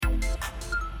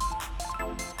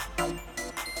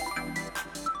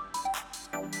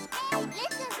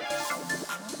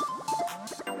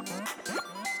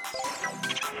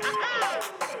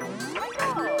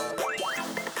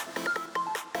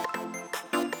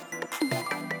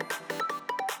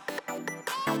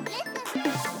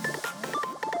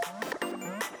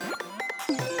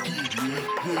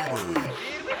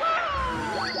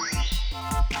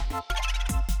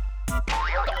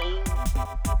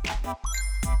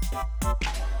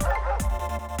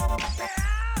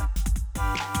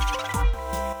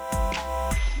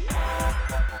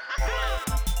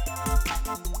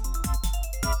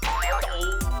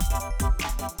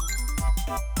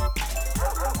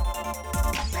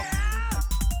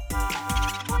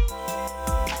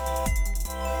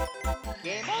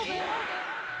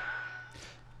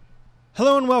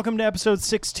Hello and welcome to episode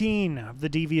 16 of the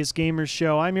Devious Gamers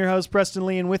Show. I'm your host, Preston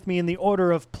Lee, and with me in the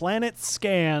order of planets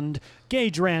scanned,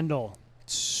 Gage Randall.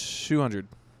 200.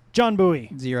 John Bowie.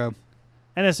 0.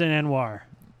 And SN Anwar.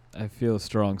 I feel a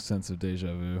strong sense of deja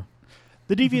vu.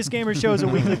 The Devious Gamers Show is a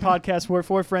weekly podcast where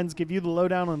four friends give you the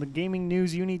lowdown on the gaming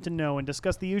news you need to know and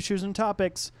discuss the issues and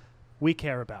topics we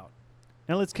care about.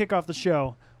 Now let's kick off the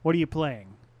show. What are you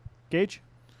playing? Gage?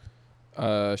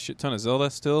 Shit ton of Zelda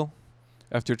still.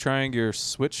 After trying your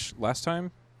Switch last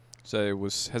time, so I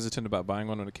was hesitant about buying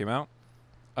one when it came out,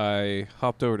 I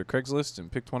hopped over to Craigslist and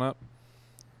picked one up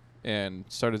and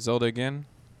started Zelda again.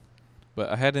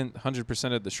 But I hadn't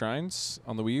 100%ed the shrines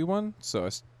on the Wii U one, so I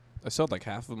still had like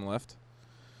half of them left.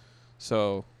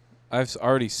 So I've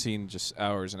already seen just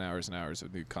hours and hours and hours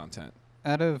of new content.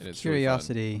 Out of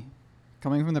curiosity, really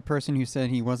coming from the person who said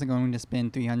he wasn't going to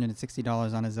spend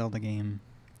 $360 on a Zelda game,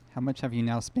 how much have you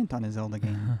now spent on a Zelda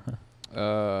game?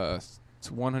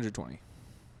 It's 120.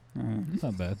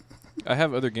 Not bad. I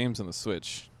have other games on the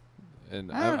Switch, and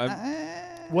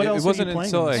What else it wasn't are you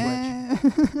playing until on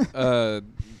the Switch?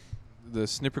 The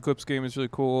Snipper Clips game is really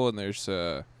cool, and there's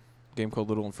a game called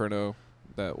Little Inferno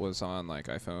that was on like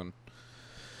iPhone.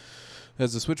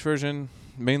 As the Switch version,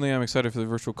 mainly I'm excited for the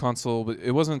Virtual Console, but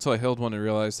it wasn't until I held one and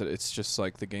realized that it's just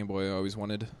like the Game Boy I always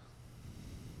wanted.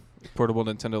 Portable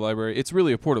Nintendo library. It's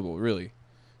really a portable, really.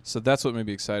 So that's what made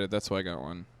me excited. That's why I got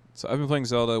one. So I've been playing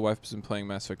Zelda. Wife's been playing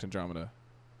Mass Effect Andromeda.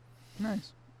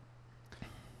 Nice.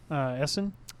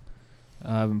 Essen?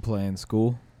 I've been playing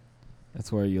School.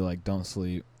 That's where you like don't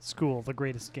sleep. School, the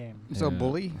greatest game. So Yeah.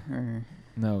 Bully? Or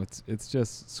No, it's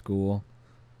just school.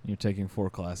 You're taking 4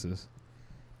 classes.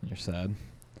 You're sad. And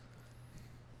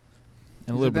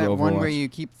a is little it bit that of one where Overwatch. you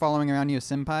keep following around your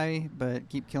senpai, but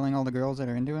keep killing all the girls that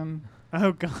are into him?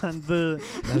 Oh, God, the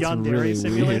That's Yandere really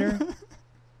simulator?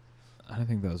 I don't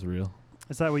think that was real.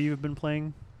 Is that what you've been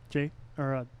playing, Jay?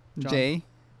 Or John? Jay?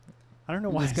 I don't know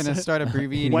I'm why just I going to said- start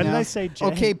abbreviating When did now. I say Jay?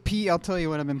 Okay, P, I'll tell you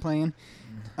what I've been playing.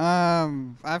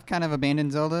 I've kind of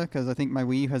abandoned Zelda because I think my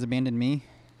Wii has abandoned me.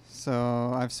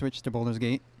 So I've switched to Baldur's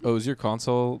Gate. Oh, is your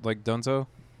console like Dunzo?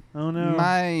 Oh, no.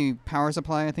 My power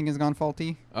supply, I think, has gone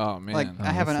faulty. Oh, man. Like, Oh, I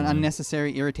have an that's annoying.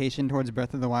 unnecessary irritation towards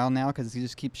Breath of the Wild now because it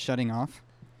just keeps shutting off.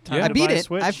 Time Yeah. I to beat buy a it.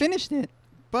 Switch. I finished it.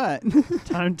 But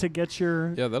Time to get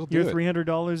your Yeah, that'll do your it.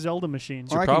 $300 Zelda machine.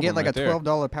 your or I can get problem like right a there.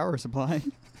 $12 power supply.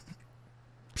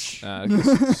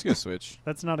 Just get a Switch.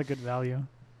 That's not a good value.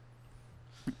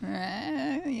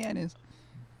 Yeah, it is.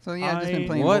 So yeah, I've just been I-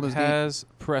 playing What Baldur's Gate. has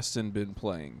Preston been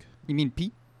playing? You mean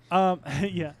Pete?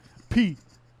 Yeah. P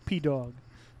dog.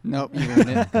 Nope, you ruined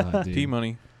it. God, dude.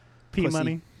 P-Money. P Pussy.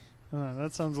 money.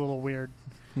 That sounds a little weird.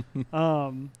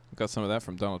 Got some of that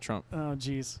from Donald Trump. Oh,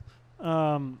 jeez.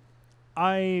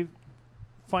 I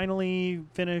finally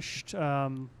finished,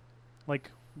 like,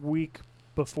 week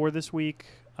before this week,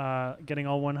 getting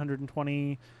all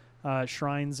 120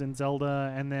 shrines in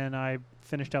Zelda, and then I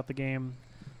finished out the game.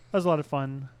 That was a lot of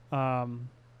fun.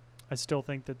 I still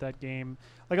think that game,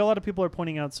 like, a lot of people are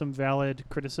pointing out some valid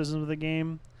criticism of the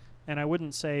game, and I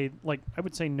wouldn't say, like, I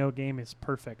would say no game is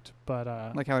perfect, but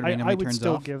Like how it I randomly would turns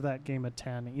still off. give that game a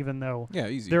 10, even though Yeah,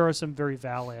 easy. there are some very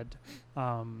valid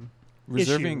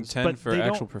Reserving issues, 10 but for they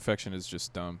actual don't- perfection is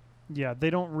just dumb. yeah, they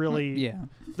don't really Yeah.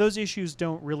 those issues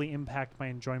don't really impact my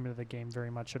enjoyment of the game very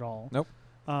much at all. Nope.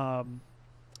 And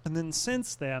then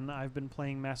since then I've been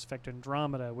playing Mass Effect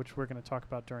Andromeda, which we're going to talk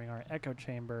about during our Echo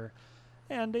Chamber,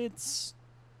 and it's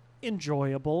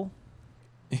enjoyable,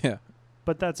 Yeah.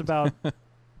 but that's about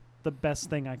the best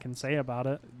thing I can say about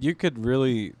it. You could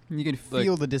really You can Like,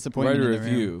 feel the disappointment write a in the room.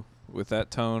 review with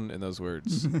that tone and those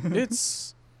words.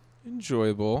 It's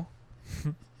enjoyable.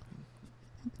 And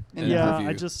Yeah. Yeah,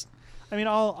 review. I mean,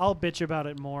 I'll bitch about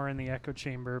it more in the Echo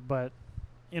Chamber, but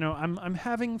I'm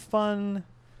having fun.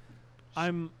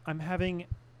 I'm having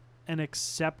an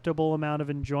acceptable amount of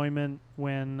enjoyment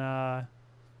when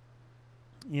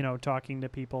talking to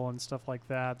people and stuff like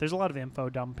that. There's a lot of info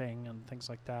dumping and things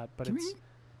like that, but Can it's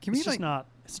we just like not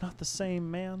the same,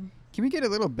 man. can we get a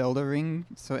little Belda ring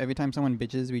so every time someone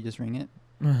bitches we just ring it?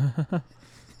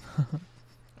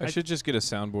 I should just get a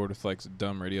soundboard with like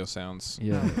dumb radio sounds.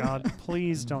 Yeah. Oh God,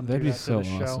 please don't That'd do be that so to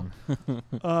the awesome.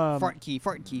 show. Fart key,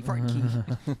 fart key, fart key.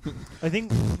 I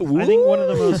think one of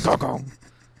the most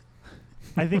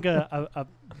I think a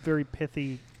very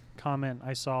pithy comment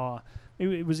I saw,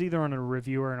 it was either on a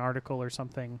review or an article or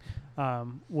something,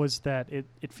 was that it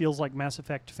feels like Mass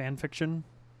Effect fan fiction.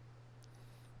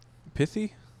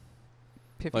 Pithy?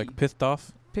 Piffy. Like pithed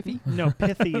off? Piffy? No,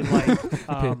 pithy like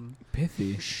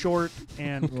Pithy. short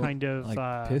and Well, kind of like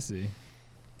pissy.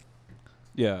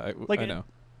 Yeah, Like I it- know.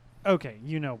 Okay,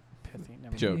 you know pithy. Never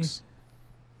mind. Jokes.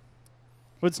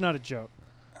 Well, it's not a joke.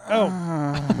 Oh.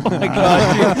 Oh my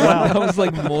god, Wow. that was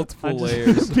like multiple I'm just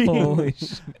layers. being- Holy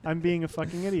shit. I'm being a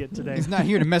fucking idiot today. He's not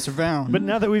here to mess around. But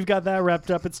now that we've got that wrapped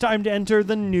up, it's time to enter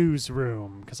the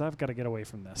newsroom because I've got to get away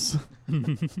from this.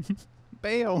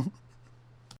 Bail.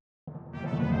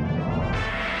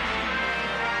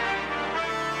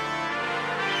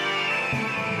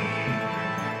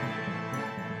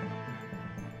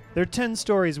 There are 10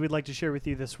 stories we'd like to share with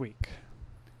you this week.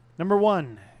 Number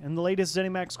 1, in the latest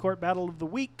ZeniMax Court Battle of the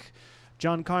Week,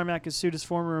 John Carmack has sued his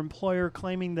former employer,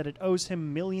 claiming that it owes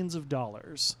him millions of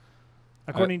dollars.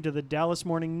 According to the Dallas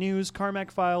Morning News,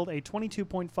 Carmack filed a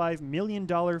 $22.5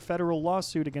 million federal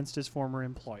lawsuit against his former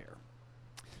employer.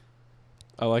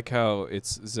 I like how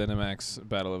it's ZeniMax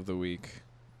Battle of the Week.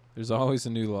 There's always a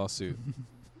new lawsuit.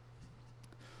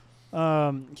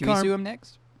 Can we sue him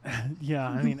next? Yeah,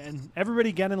 I mean, and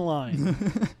everybody get in line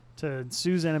to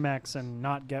sue ZeniMax and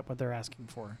not get what they're asking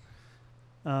for.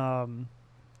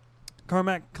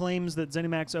 Carmack claims that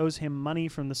ZeniMax owes him money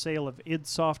from the sale of id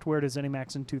Software to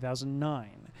ZeniMax in 2009.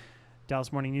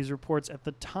 Dallas Morning News reports at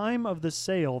the time of the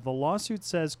sale, the lawsuit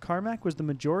says Carmack was the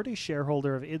majority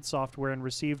shareholder of id Software and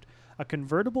received a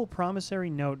convertible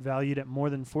promissory note valued at more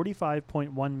than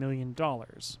 $45.1 million.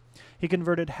 He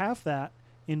converted half that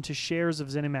into shares of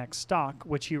ZeniMax stock,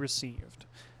 which he received.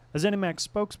 A ZeniMax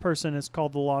spokesperson has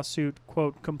called the lawsuit,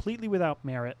 quote, completely without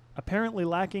merit, apparently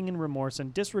lacking in remorse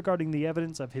and disregarding the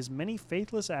evidence of his many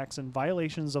faithless acts and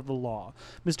violations of the law.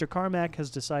 Mr. Carmack has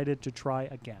decided to try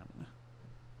again.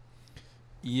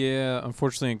 Yeah,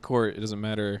 unfortunately in court, it doesn't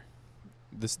matter.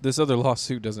 This other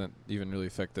lawsuit doesn't even really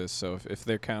affect this. So if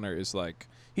their counter is like,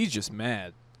 he's just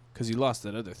mad because he lost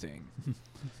that other thing.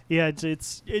 Yeah,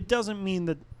 it doesn't mean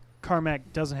that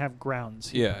Carmack doesn't have grounds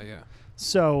here. Yeah.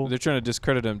 So They're trying to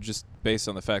discredit him just based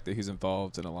on the fact that he's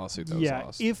involved in a lawsuit that was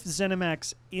lost. if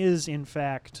ZeniMax is in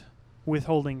fact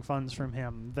withholding funds from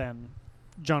him, then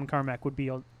John Carmack would be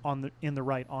in the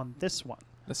right on this one.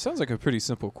 That sounds like a pretty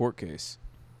simple court case.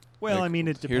 Well, Like, I mean,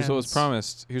 it depends. Here's what was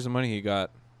promised. Here's the money he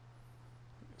got.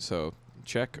 So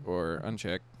check or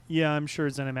uncheck. Yeah, I'm sure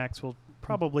ZeniMax will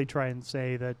probably try and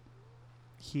say that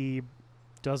he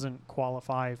doesn't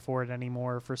qualify for it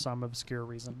anymore for some obscure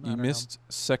reason. I You don't know. missed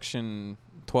section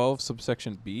 12,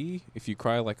 subsection B. If you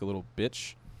cry like a little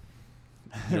bitch,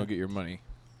 you don't get your money.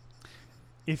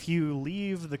 If you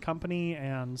leave the company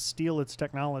and steal its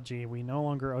technology, we no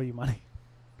longer owe you money.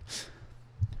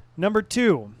 Number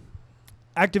 2,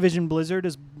 Activision Blizzard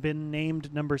has been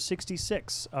named number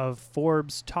 66 of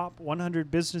Forbes' top 100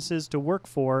 businesses to work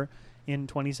for in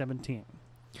 2017.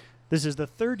 This is the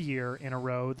third year in a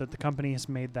row that the company has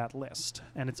made that list,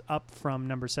 and it's up from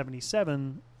number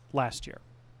 77 last year.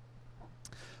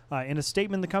 In a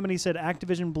statement, the company said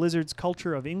Activision Blizzard's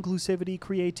culture of inclusivity,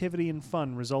 creativity, and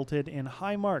fun resulted in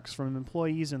high marks from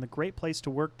employees in the Great Place to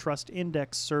Work Trust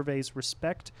Index survey's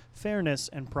respect, fairness,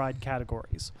 and pride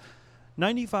categories.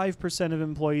 95% of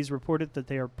employees reported that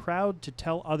they are proud to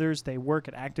tell others they work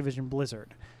at Activision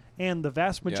Blizzard, and the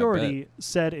vast majority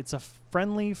said it's a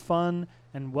friendly, fun,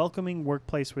 and welcoming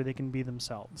workplace where they can be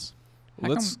themselves.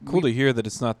 Well, that's cool to hear that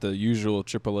it's not the usual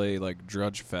AAA like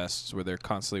drudge fests where they're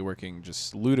constantly working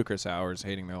just ludicrous hours,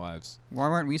 hating their lives. Why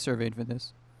weren't we surveyed for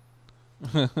this?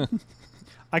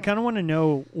 I kind of want to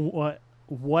know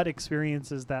what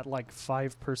experiences that like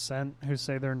 5% who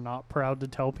say they're not proud to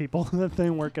tell people that they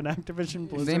work at Activision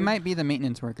Blizzard. They might be the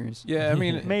maintenance workers. Yeah, I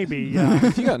mean, Maybe, yeah.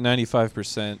 if you got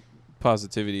 95%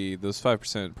 positivity, those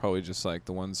 5% probably just like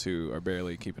the ones who are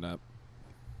barely keeping up.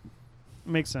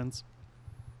 Makes sense.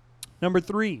 Number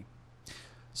 3.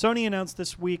 Sony announced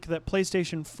this week that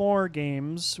PlayStation 4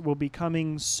 games will be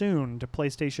coming soon to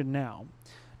PlayStation Now.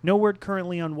 No word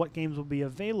currently on what games will be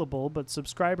available, but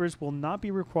subscribers will not be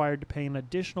required to pay an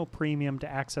additional premium to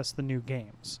access the new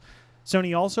games.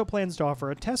 Sony also plans to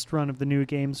offer a test run of the new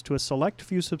games to a select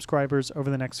few subscribers over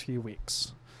the next few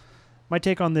weeks. My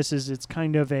take on this is it's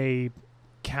kind of a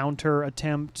counter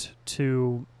attempt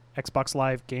to Xbox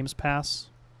Live Games Pass.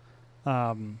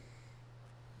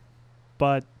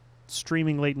 But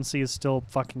streaming latency is still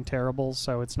fucking terrible,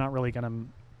 so it's not really going to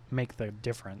make the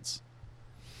difference.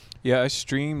 Yeah, I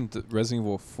streamed Resident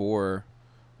Evil 4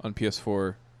 on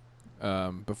PS4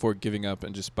 before giving up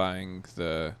and just buying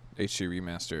the HD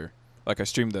remaster. Like, I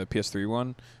streamed the PS3 one.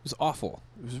 It was awful.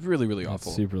 It was really, really It's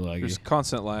awful. super laggy. There's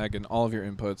constant lag in all of your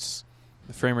inputs.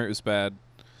 The frame rate was bad.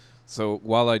 So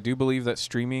while I do believe that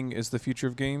streaming is the future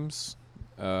of games,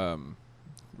 we're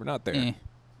not there. We're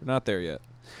not there yet.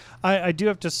 I do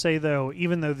have to say, though,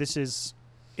 even though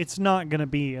it's not going to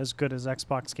be as good as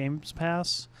Xbox Games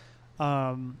Pass,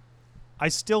 I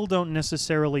still don't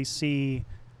necessarily see,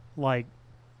 like,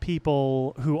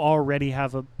 people who already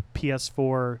have a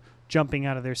PS4 jumping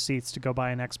out of their seats to go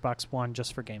buy an Xbox One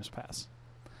just for Games Pass.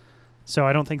 So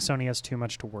I don't think Sony has too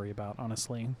much to worry about,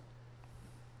 honestly.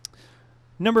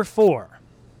 Number 4.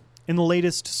 In the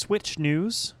latest Switch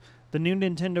news, the new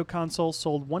Nintendo console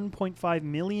sold 1.5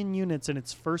 million units in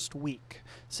its first week,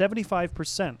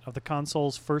 75% of the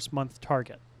console's first month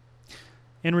target.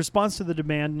 In response to the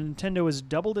demand, Nintendo has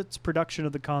doubled its production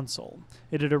of the console.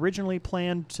 It had originally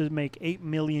planned to make 8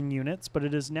 million units, but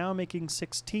it is now making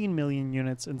 16 million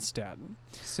units instead.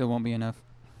 Still won't be enough.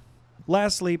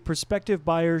 Lastly, prospective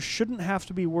buyers shouldn't have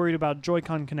to be worried about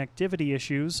Joy-Con connectivity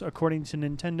issues. According to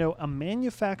Nintendo, a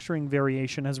manufacturing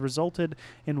variation has resulted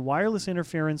in wireless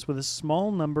interference with a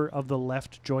small number of the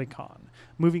left Joy-Con.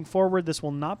 Moving forward, this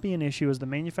will not be an issue as the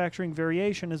manufacturing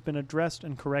variation has been addressed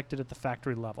and corrected at the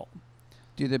factory level.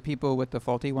 Do the people with the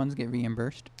faulty ones get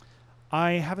reimbursed?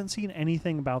 I haven't seen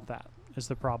anything about that, is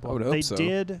the problem. I would hope They so.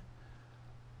 did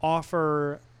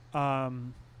offer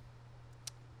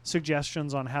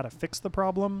suggestions on how to fix the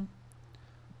problem.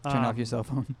 Turn off your cell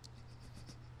phone.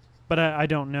 But I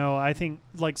don't know. I think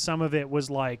like some of it was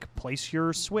like place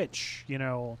your Switch,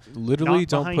 Literally not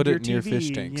don't behind put your it near TV,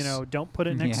 fish tanks. Don't put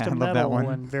it next Yeah, to I love that metal one.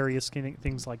 and various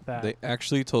things like that. They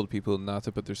actually told people not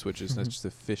to put their Switches next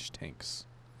to fish tanks.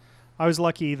 I was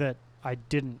lucky that I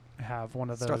didn't have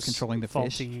one of those Starts controlling the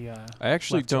fish. faulty. I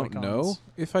actually left don't Joy-Cons. know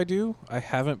if I do. I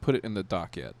haven't put it in the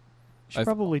dock yet. You should I've-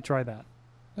 probably try that.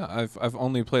 No, I've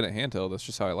only played it handheld. That's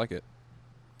just how I like it.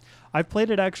 I've played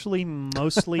it actually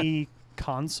mostly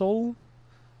console,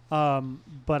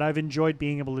 but I've enjoyed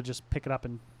being able to just pick it up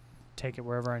and take it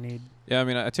wherever I need. Yeah, I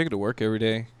mean, I take it to work every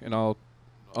day, and on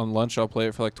lunch I'll play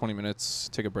it for like 20 minutes,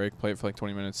 take a break, play it for like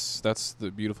 20 minutes. That's the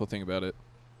beautiful thing about it.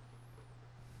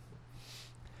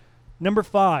 Number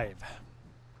 5.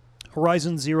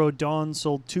 Horizon Zero Dawn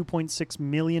sold 2.6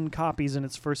 million copies in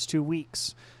its first 2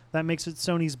 weeks. That makes it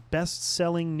Sony's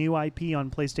best-selling new IP on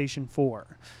PlayStation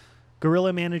 4.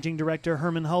 Guerrilla Managing Director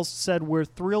Herman Hulst said, "We're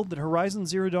thrilled that Horizon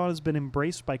Zero Dawn has been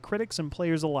embraced by critics and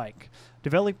players alike.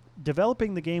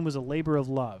 Developing the game was a labor of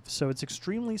love, so it's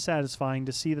extremely satisfying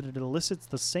to see that it elicits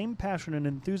the same passion and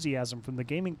enthusiasm from the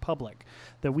gaming public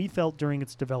that we felt during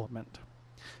its development."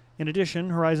 In addition,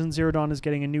 Horizon Zero Dawn is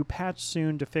getting a new patch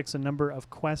soon to fix a number of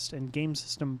quest and game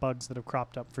system bugs that have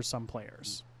cropped up for some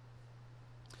players.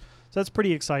 So that's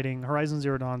pretty exciting. Horizon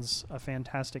Zero Dawn's a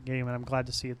fantastic game, and I'm glad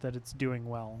to see that it's doing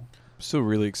well. Still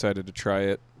really excited to try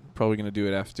it. Probably going to do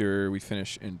it after we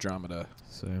finish Andromeda.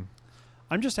 Same.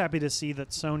 I'm just happy to see that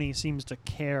Sony seems to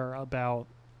care about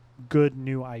good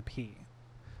new IP.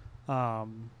 It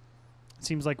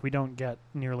seems like we don't get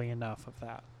nearly enough of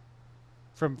that.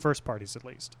 From first parties, at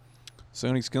least.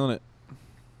 Sony's killing it.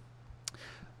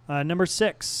 Number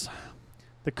 6.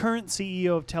 The current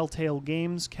CEO of Telltale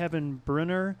Games, Kevin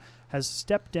Brunner, has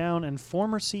stepped down, and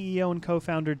former CEO and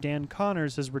co-founder Dan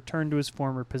Connors has returned to his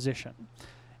former position.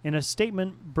 In a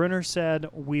statement, Brunner said,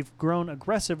 "We've grown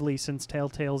aggressively since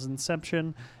Telltale's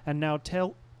inception, and now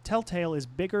Telltale is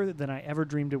bigger than I ever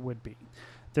dreamed it would be.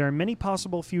 There are many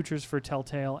possible futures for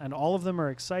Telltale, and all of them are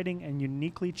exciting and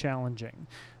uniquely challenging.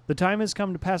 The time has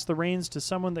come to pass the reins to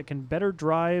someone that can better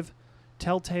drive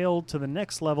Telltale to the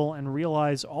next level and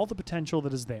realize all the potential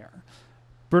that is there.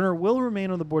 Brunner will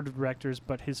remain on the board of directors,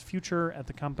 but his future at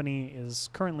the company is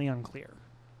currently unclear."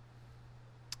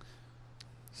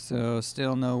 So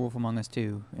still no Wolf Among Us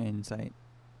 2 in sight.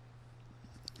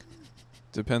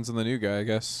 Depends on the new guy, I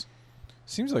guess.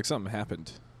 Seems like something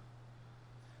happened.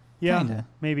 Yeah, Kinda.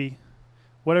 maybe.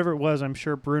 Whatever it was, I'm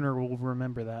sure Brunner will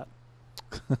remember that.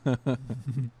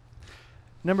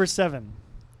 Number 7.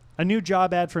 A new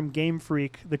job ad from Game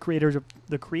Freak, the creators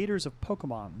of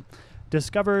Pokemon,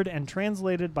 discovered and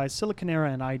translated by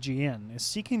Siliconera and IGN, is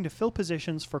seeking to fill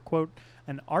positions for, quote,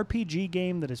 "an RPG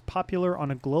game that is popular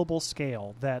on a global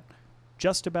scale that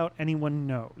just about anyone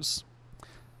knows."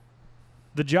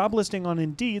 The job listing on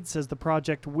Indeed says the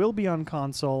project will be on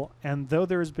console, and though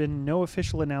there has been no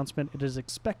official announcement, it is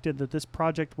expected that this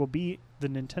project will be the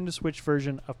Nintendo Switch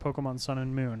version of Pokemon Sun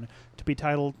and Moon, to be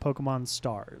titled Pokemon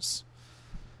Stars.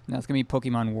 No, it's gonna be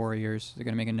Pokemon Warriors. They're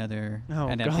gonna make another Oh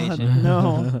adaptation. God,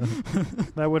 no!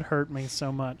 That would hurt me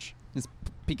so much.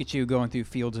 Pikachu going through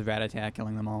fields of Rattata,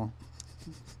 killing them all.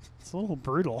 It's a little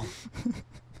brutal.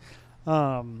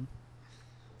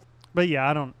 But yeah,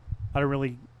 I don't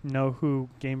really know who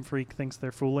Game Freak thinks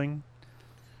they're fooling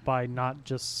by not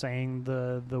just saying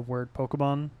the word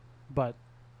Pokemon, but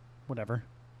whatever.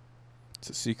 It's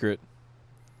a secret.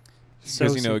 So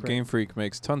Because, secret. Game Freak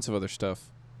makes tons of other stuff.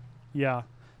 Yeah.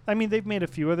 I mean, they've made a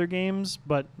few other games,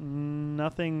 but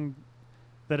nothing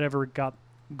that ever got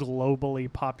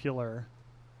globally popular.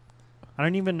 I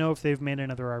don't even know if they've made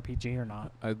another RPG or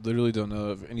not. I literally don't know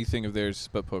of anything of theirs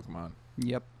but Pokemon.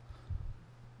 Yep.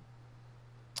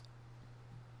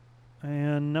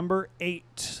 And number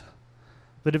 8.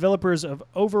 The developers of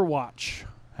Overwatch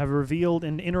have revealed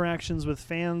in interactions with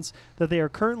fans that they are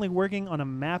currently working on a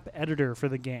map editor for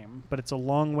the game, but it's a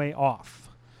long way off.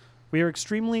 We are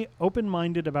extremely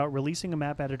open-minded about releasing a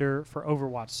map editor for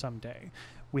Overwatch someday.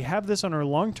 We have this on our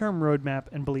long-term roadmap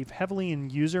and believe heavily in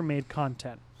user-made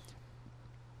content.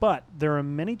 But there are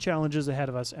many challenges ahead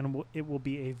of us, and it will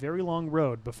be a very long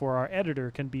road before our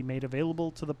editor can be made available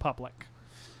to the public.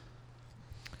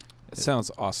 It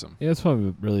sounds awesome. Yeah, it's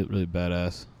probably really, really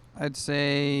badass. I'd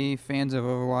say fans of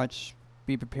Overwatch,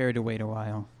 be prepared to wait a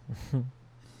while. I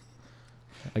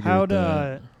agree with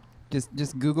that.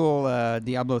 Just Google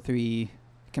Diablo 3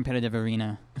 competitive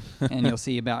arena, and you'll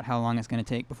see about how long it's going to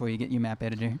take before you get your map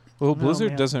editor. Well, No,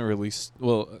 Blizzard man. doesn't release...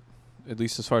 Well, at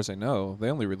least as far as I know, they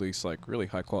only release, really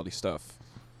high-quality stuff.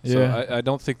 Yeah. So I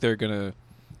don't think they're going to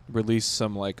release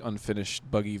some, unfinished,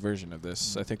 buggy version of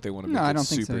this. I think they want to No, make I it don't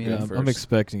think super so, good yeah. first. I'm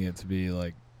expecting it to be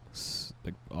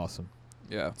awesome.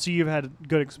 Yeah. So you've had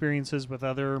good experiences with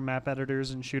other map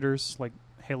editors and shooters, like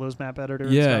Halo's map editor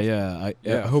and Yeah, stuff?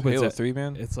 yeah. I hope Halo it's 3,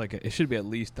 man. it's it should be at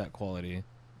least that quality,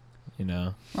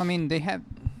 I mean, they have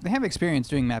experience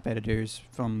doing map editors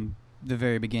from the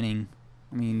very beginning.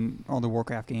 I mean, all the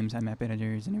Warcraft games have map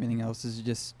editors, and everything else is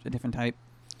just a different type.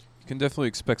 You can definitely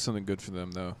expect something good from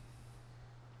them, though.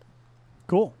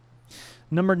 Cool.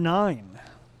 Number 9.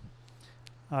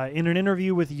 In an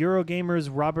interview with Eurogamer's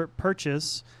Robert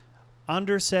Purchase,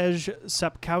 Andrzej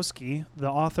Sapkowski, the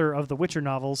author of the Witcher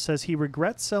novels, says he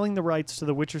regrets selling the rights to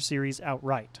the Witcher series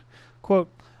outright. Quote,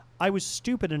 I was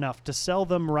stupid enough to sell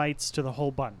them rights to the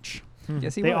whole bunch.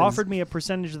 Yes, he They was. offered me a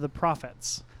percentage of the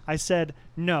profits. I said,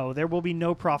 no, there will be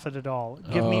no profit at all.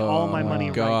 Give me all my money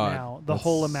right God. now, the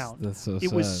whole amount. That's so It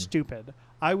sad. was stupid.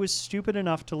 I was stupid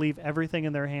enough to leave everything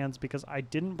in their hands because I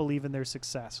didn't believe in their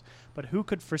success. But who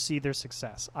could foresee their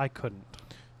success? I couldn't.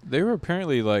 They were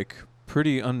apparently,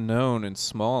 pretty unknown and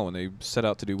small when they set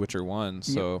out to do Witcher 1,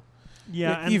 so...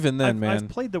 Yeah, and even then, I've man.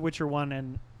 played The Witcher 1,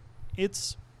 and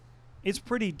it's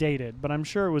pretty dated, but I'm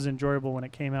sure it was enjoyable when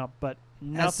it came out, but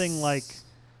nothing like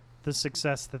the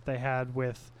success that they had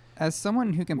with... As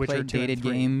someone who can Witcher play 2 and dated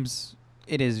 3. games,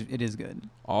 it is good. 'Cause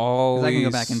Always, I can go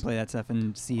back and play that stuff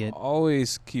and see it.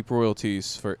 Always keep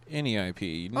royalties for any IP.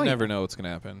 You Oh, never yeah. know what's going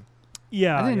to happen.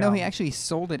 Yeah, I didn't know he yeah. actually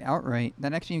sold it outright.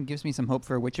 That actually gives me some hope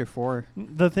for Witcher 4.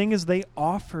 The thing is, they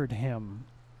offered him...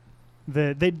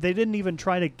 They didn't even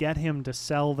try to get him to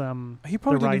sell them. He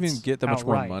probably the didn't even rights get that much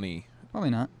more outright. money. Probably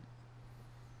not.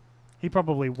 He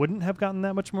probably wouldn't have gotten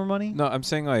that much more money. No, I'm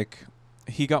saying,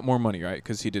 he got more money, right?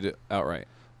 Because he did it outright.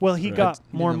 Well, he Right. got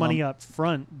He more did a money lump. up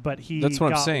front, but he That's what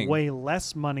I'm got saying. way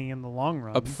less money in the long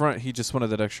run. Up front, he just wanted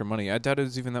that extra money. I doubt it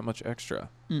was even that much extra.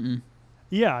 Mm-mm.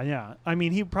 Yeah. I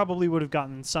mean, he probably would have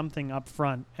gotten something up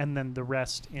front and then the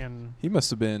rest in He must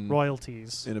have been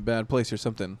royalties. in a bad place or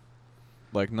something.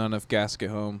 Like, not enough gas to get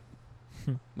home.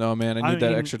 No, man, I I need that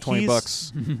mean, extra $20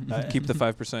 bucks. Keep the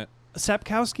 5%.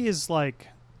 Sapkowski is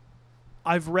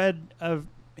I've read of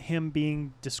him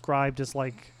being described as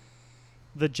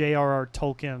the J.R.R.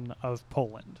 Tolkien of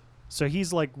Poland. So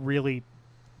he's really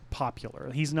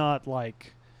popular. He's not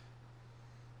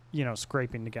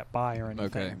scraping to get by or anything.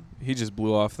 Okay. He just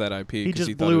blew off that IP He because just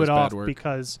he thought blew it was it off bad work.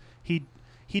 because he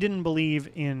didn't believe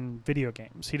in video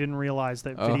games. He didn't realize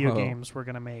that video Oh. games were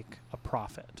going to make a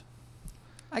profit.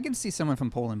 I can see someone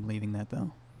from Poland believing that,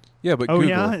 though. Yeah, but Oh Google.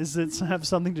 yeah, does it have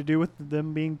something to do with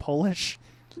them being Polish?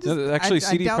 No, actually, I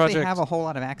CD doubt Projekt... they have a whole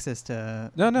lot of access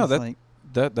to... No, it's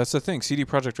that's the thing. CD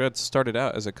Projekt Red started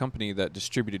out as a company that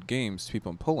distributed games to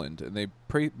people in Poland, and they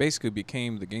basically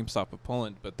became the GameStop of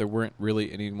Poland. But there wasn't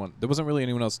really anyone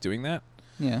else doing that.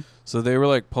 Yeah. So they were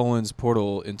like Poland's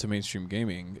portal into mainstream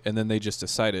gaming, and then they just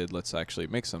decided, let's actually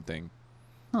make something.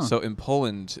 Huh. So in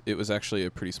Poland, it was actually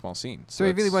a pretty small scene. So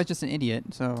he really that's- was just an idiot,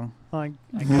 so... I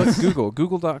But guess.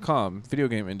 Google.com, video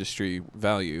game industry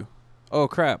value. Oh,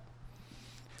 crap.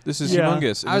 This is Yeah.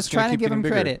 humongous. and I was it's gonna trying to keep give him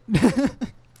getting bigger.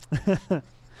 credit.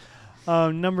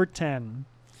 Number 10.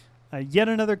 Yet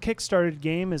another Kickstarter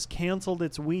game has canceled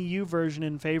its Wii U version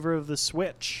in favor of the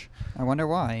Switch. I wonder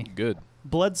why. Good.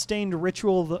 Bloodstained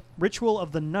Ritual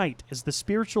of the Night is the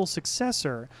spiritual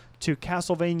successor to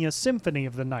Castlevania Symphony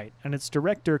of the Night, and its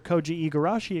director Koji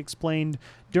Igarashi explained,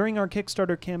 during our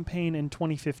Kickstarter campaign in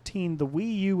 2015, the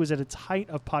Wii U was at its height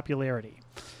of popularity.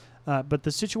 But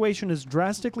the situation has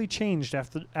drastically changed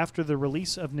after the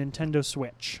release of Nintendo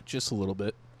Switch. Just a little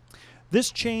bit.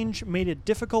 This change made it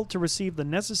difficult to receive the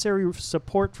necessary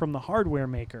support from the hardware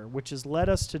maker, which has led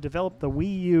us to develop the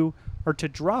Wii U, or to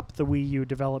drop the Wii U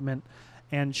development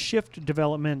and shift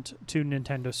development to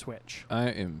Nintendo Switch. I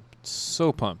am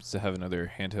so pumped to have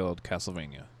another handheld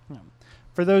Castlevania.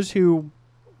 For those who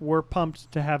were pumped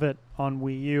to have it on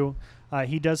Wii U,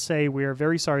 he does say, we are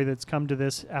very sorry that it's come to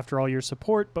this after all your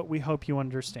support, but we hope you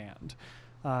understand.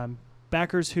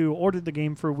 Backers who ordered the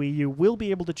game for Wii U will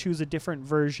be able to choose a different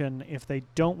version if they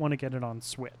don't want to get it on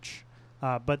Switch.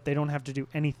 But they don't have to do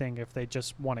anything if they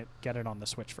just want to get it on the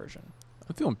Switch version.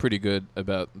 I'm feeling pretty good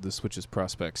about the Switch's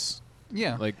prospects.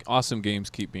 Yeah. Like, awesome games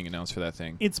keep being announced for that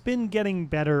thing. It's been getting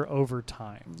better over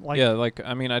time. I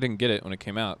didn't get it when it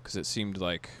came out because it seemed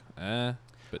like, But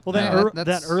well, now,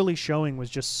 that early showing was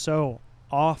just so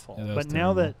awful. Yeah, but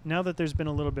now that there's been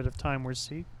a little bit of time,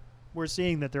 we're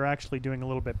seeing that they're actually doing a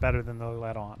little bit better than they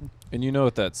let on. And you know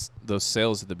what? Those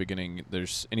sales at the beginning.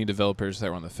 There's any developers that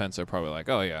were on the fence are probably like,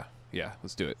 oh yeah,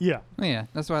 let's do it. Yeah. Oh, yeah,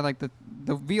 that's why I like the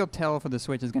real tell for the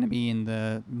Switch is going to be in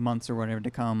the months or whatever to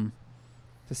come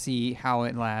to see how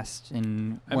it lasts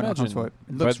and what it comes for it.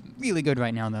 It looks really good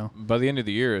right now, though. By the end of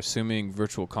the year, assuming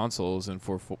Virtual Consoles and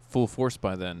for full force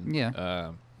by then,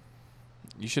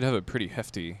 you should have a pretty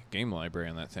hefty game library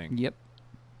on that thing. Yep.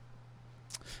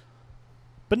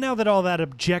 But now that all that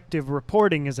objective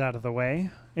reporting is out of the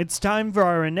way, it's time for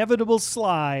our inevitable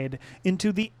slide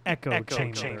into the Echo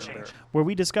Chamber, where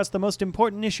we discuss the most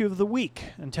important issue of the week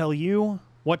and tell you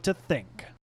what to think.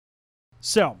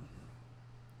 So,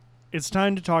 it's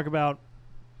time to talk about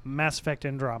Mass Effect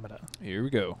Andromeda. Here we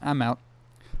go. I'm out.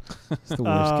 It's the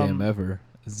worst game ever.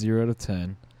 0 out of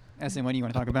 10. Essen, what do you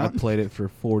want to talk I about? played it for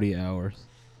 40 hours.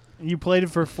 You played it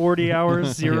for 40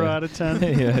 hours, 0 out of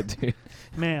 10? Yeah, dude.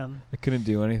 Man. I couldn't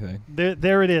do anything.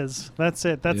 There it is. That's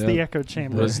it. That's the Echo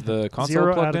Chamber. Was the console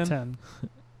 0 plugged out of in? 10.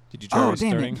 Did you try damn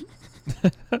restarting?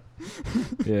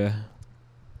 Yeah.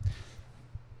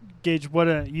 Gage,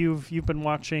 what you've been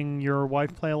watching your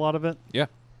wife play a lot of it? Yeah.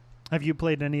 Have you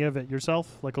played any of it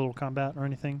yourself, like a little combat or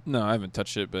anything? No, I haven't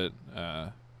touched it, but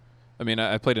I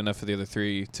played enough of the other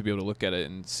three to be able to look at it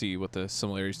and see what the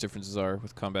similarities, differences are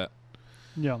with combat.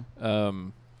 Yeah. There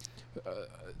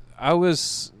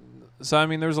was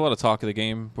a lot of talk of the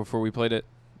game before we played it,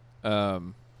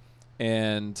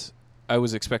 and I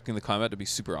was expecting the combat to be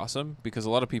super awesome because a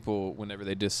lot of people, whenever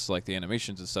they dislike the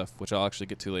animations and stuff, which I'll actually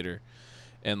get to later,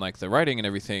 and like the writing and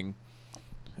everything,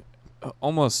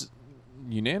 almost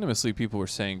unanimously people were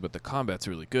saying, but the combat's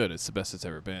really good. It's the best it's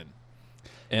ever been.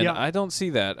 And I don't see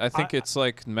that. I think it's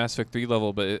like Mass Effect 3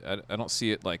 level, but I don't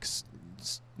see it like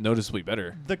noticeably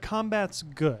better. The combat's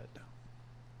good.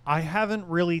 I haven't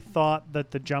really thought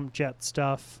that the jump jet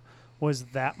stuff was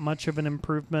that much of an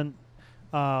improvement.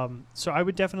 So I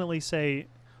would definitely say,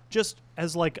 just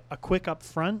as like a quick up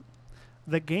front,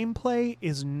 the gameplay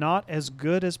is not as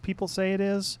good as people say it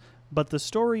is, but the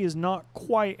story is not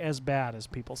quite as bad as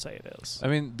people say it is. I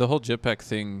mean, the whole jetpack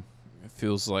thing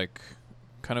feels like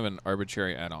kind of an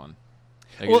arbitrary add-on.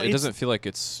 Like, well, it doesn't feel like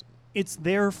it's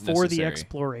there for the necessary.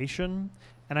 exploration,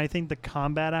 and I think the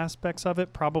combat aspects of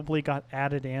it probably got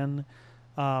added in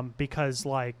because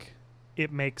like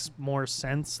it makes more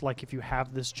sense. Like if you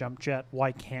have this jump jet,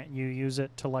 why can't you use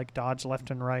it to like dodge left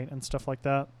and right and stuff like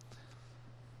that?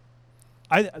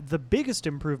 The biggest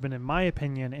improvement, in my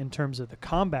opinion, in terms of the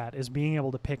combat is being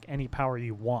able to pick any power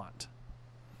you want.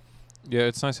 Yeah,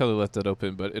 it's nice how they left that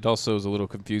open, but it also is a little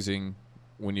confusing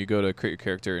when you go to create your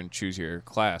character and choose your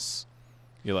class.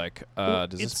 You're like,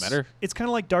 does this matter? It's kind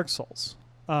of like Dark Souls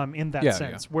in that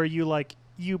sense, where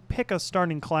you pick a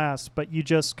starting class, but you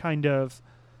just kind of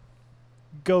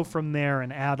go from there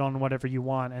and add on whatever you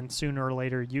want, and sooner or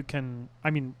later you can,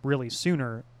 really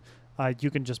sooner,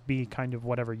 you can just be kind of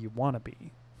whatever you want to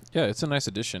be. Yeah, it's a nice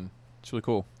addition. It's really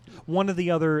cool.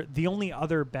 The only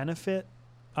other benefit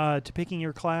to picking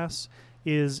your class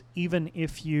is even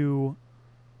if you,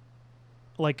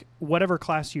 like, whatever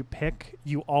class you pick,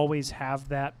 you always have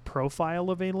that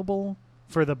profile available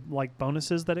for the, like,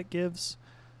 bonuses that it gives,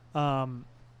 no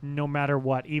matter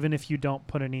what, even if you don't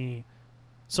put any.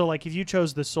 So, like, if you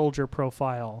chose the soldier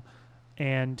profile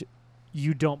and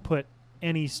you don't put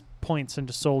any points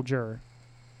into soldier,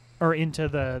 or into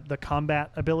the combat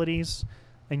abilities,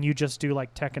 and you just do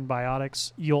like tech and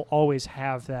biotics, you'll always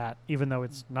have that, even though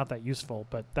it's not that useful.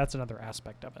 But that's another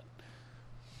aspect of it.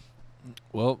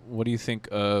 Well, what do you think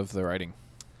of the writing?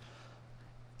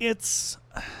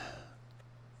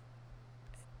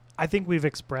 I think we've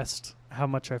expressed how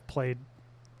much I've played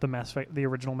the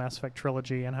original Mass Effect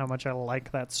trilogy, and how much I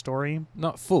like that story.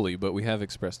 Not fully, but we have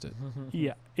expressed it.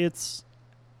 Yeah, it's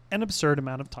an absurd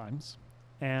amount of times,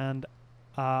 and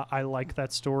I like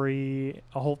that story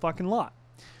a whole fucking lot.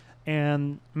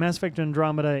 And Mass Effect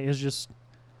Andromeda is just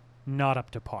not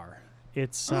up to par.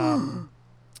 It's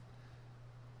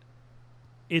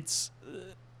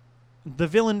the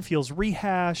villain feels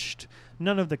rehashed.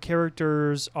 None of the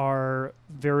characters are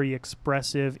very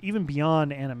expressive, even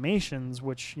beyond animations,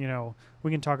 which,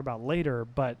 we can talk about later,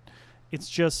 but it's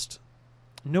just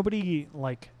nobody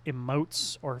like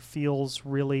emotes or feels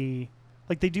really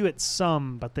like they do it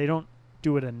some, but they don't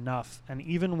do it enough. And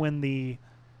even when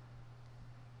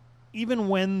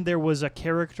there was a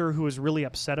character who was really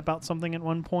upset about something at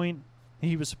one point,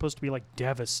 he was supposed to be like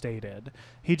devastated.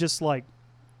 He just like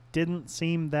didn't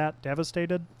seem that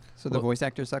devastated. So the voice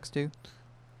actor sucks too?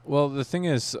 Well, the thing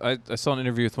is, I saw an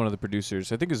interview with one of the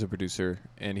producers. I think it was a producer,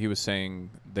 and he was saying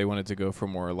they wanted to go for a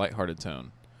more lighthearted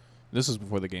tone. This was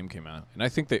before the game came out, and I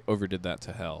think they overdid that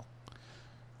to hell.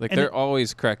 Like, And they're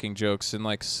always cracking jokes, and,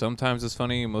 like, sometimes it's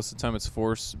funny, most of the time it's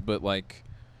forced, but, like,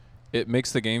 it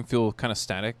makes the game feel kind of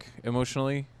static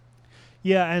emotionally.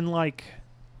 Yeah, and like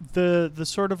the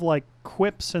sort of like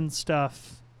quips and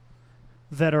stuff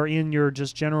that are in your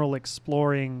just general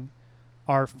exploring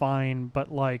are fine,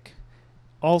 but like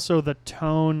also the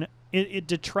tone, it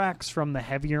detracts from the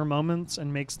heavier moments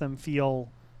and makes them feel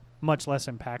much less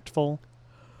impactful,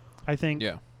 I think.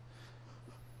 Yeah.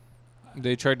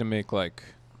 They tried to make, like,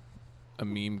 a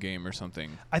meme game or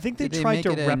something. I think they Did they tried make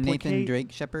to it a replicate. Nathan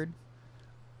Drake Shepard?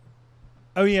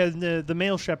 Oh yeah, the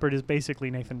male shepherd is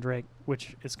basically Nathan Drake,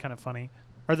 which is kind of funny.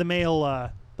 Or the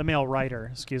male writer,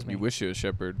 excuse me. You wish it was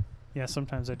Shepard. Yeah,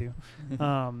 sometimes I do.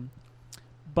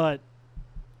 But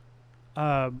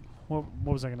what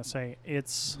was I going to say?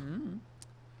 It's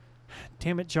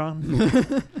damn it,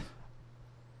 John.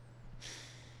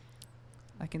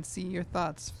 I can see your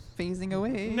thoughts phasing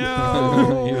away.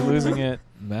 No. You're losing it.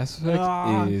 Mass Effect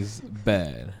Ah. is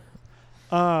bad.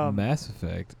 Mass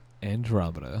Effect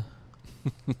Andromeda.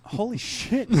 Holy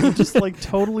shit! You just like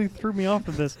totally threw me off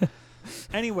of this.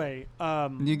 Anyway,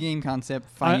 New game concept,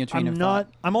 finding a train of thought.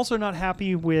 I'm also not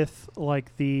happy with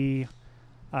like the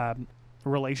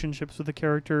relationships with the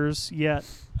characters yet.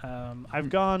 I've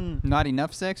gone Not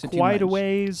enough sex or too quite a much?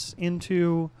 ways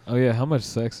into. Oh yeah, how much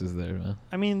sex is there, man?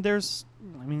 I mean, there's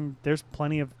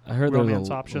plenty of I heard romance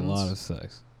there's options. a lot of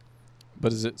sex.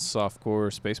 But is it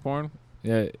softcore Spaceborne?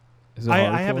 Yeah, is it I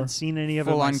hardcore? haven't seen any of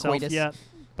it Full-on myself coitus? yet,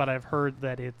 but I've heard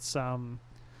that it's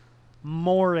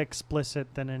more explicit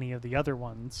than any of the other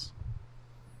ones.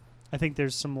 I think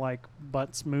there's some like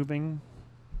butts moving.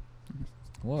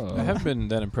 Whoa. I haven't been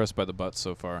that impressed by the butts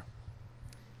so far.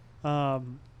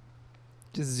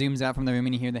 Just zooms out from the room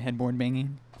and you hear the headboard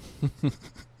banging.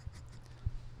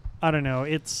 I don't know.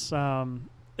 It's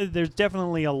there's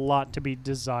definitely a lot to be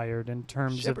desired in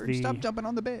terms Shepard, of stop jumping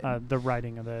on the bed. the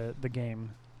writing of the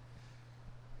game.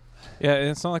 Yeah, and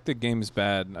it's not like the game is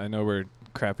bad. I know we're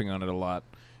crapping on it a lot.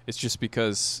 It's just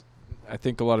because I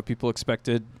think a lot of people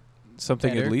expected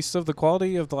something Better. at least of the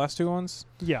quality of the last two ones.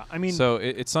 Yeah, I mean, So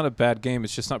it's not a bad game.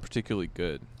 It's just not particularly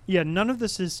good. yeah, none of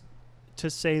this is to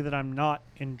say that I'm not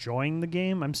enjoying the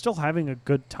game. I'm still having a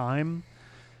good time.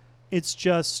 It's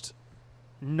just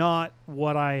not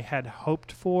what I had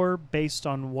hoped for based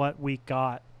on what we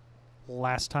got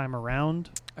last time around.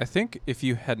 I think if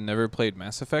you had never played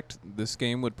Mass Effect, this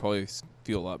game would probably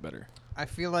feel a lot better. I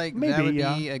feel like that maybe, would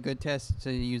yeah. be a good test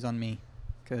to use on me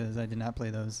because I did not play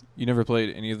those. You never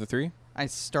played any of the three? I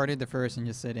started the first and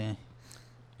just said, eh.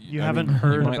 You I haven't mean,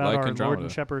 heard you might about like our Lord Andromeda.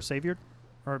 and Shepherd Savior?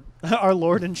 Or our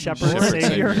Lord and Shepherd Shepherd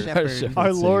Savior? Savior. Shepherd.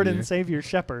 Our Lord and Savior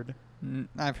Shepherd.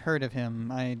 I've heard of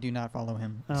him. I do not follow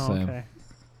him. Oh, Same. okay.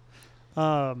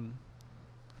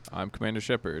 I'm Commander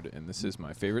Shepard, and this is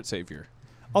my favorite savior.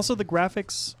 Also, the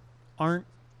graphics aren't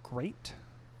great.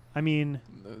 I mean,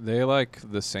 They like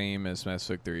the same as Mass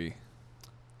Effect 3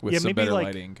 with Yeah, some maybe better like-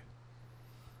 lighting.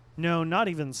 no, not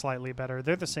even slightly better.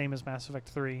 They're the same as Mass Effect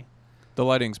 3. The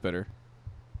lighting's better.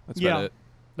 That's Yeah. about it.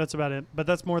 That's about it. But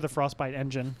that's more the Frostbite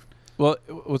engine. Well,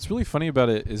 what's really funny about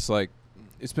it is, like,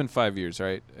 it's been 5 years,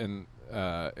 right? And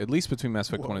at least between Mass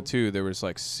Effect 1 and 2, there was,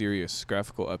 like, serious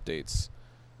graphical updates.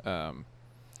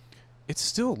 It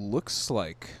still looks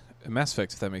like Mass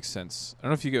Effect, if that makes sense. I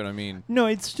don't know if you get what I mean. No,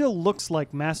 it still looks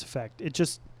like Mass Effect. It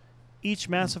just each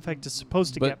Mass Effect is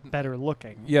supposed to But- get better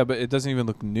looking. Yeah, but it doesn't even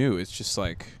look new. It's just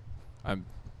like I'm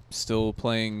still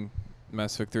playing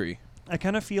Mass Effect 3. I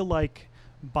kind of feel like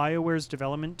BioWare's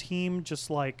development team just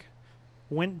like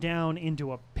went down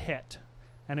into a pit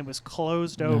and it was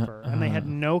closed over and they had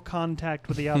no contact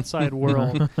with the outside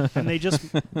world and they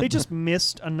just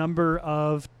missed a number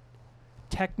of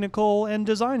technical and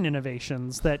design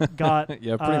innovations that got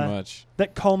Yeah, pretty much.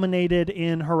 that culminated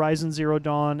in Horizon Zero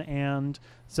Dawn and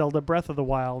Zelda Breath of the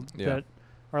Wild Yeah. that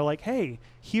are like, hey,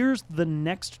 here's the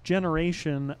next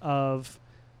generation of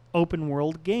open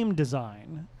world game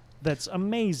design that's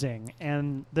amazing.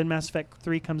 And then Mass Effect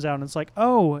 3 comes out and it's like,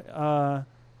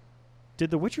 did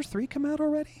The Witcher 3 come out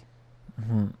already?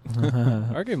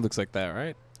 Our game looks like that,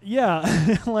 right?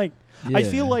 Yeah. like I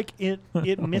feel Yeah. like it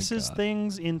my misses God.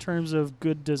 things in terms of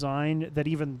good design that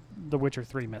even The Witcher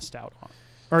 3 missed out on,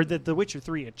 or that The Witcher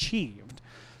 3 achieved.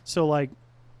 So like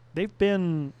they've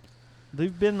been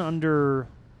under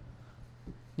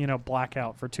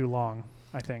blackout for too long,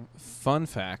 I think. Fun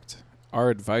fact, our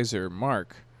advisor,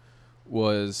 Mark,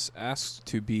 was asked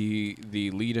to be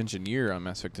the lead engineer on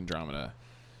Mass Effect Andromeda,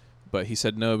 but he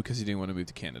said no because he didn't want to move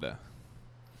to Canada.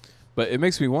 But it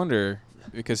makes me wonder,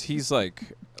 because he's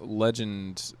like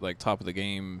legend, like top of the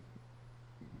game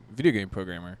video game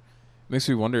programmer. It makes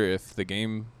me wonder if the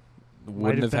game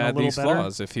wouldn't have have been a had little these better.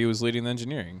 flaws if he was leading the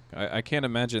engineering. I can't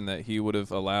imagine that he would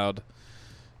have allowed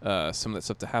some of that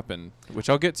stuff to happen, which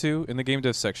I'll get to in the game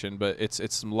dev section, but it's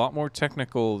a lot more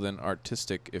technical than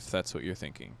artistic, if that's what you're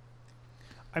thinking.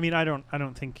 I mean, I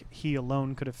don't think he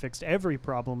alone could have fixed every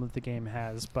problem that the game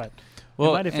has, but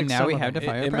Well, it might have and fixed now some we of have them. to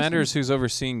fire it Preston. matters who's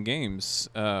overseeing games.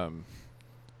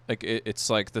 Like it's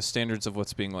like the standards of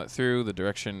what's being let through, the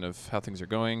direction of how things are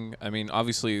going. I mean,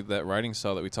 obviously that writing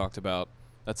style that we talked about,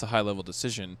 that's a high level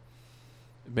decision.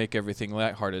 Make everything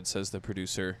lighthearted, says the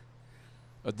producer.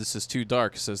 This is too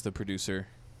dark, says the producer.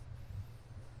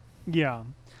 Yeah.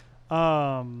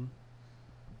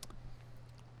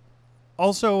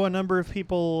 Also, a number of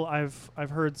people I've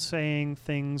heard saying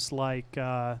things like,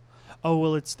 "Oh,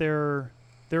 well, it's their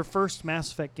first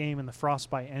Mass Effect game in the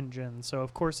Frostbite engine, so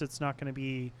of course it's not going to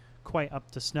be quite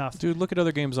up to snuff." Dude, look at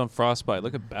other games on Frostbite.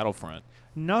 Look at Battlefront.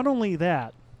 Not only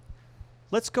that,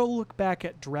 let's go look back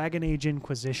at Dragon Age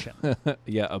Inquisition.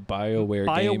 Yeah, a BioWare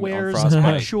game on BioWare's Frostbite.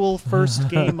 actual first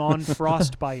game on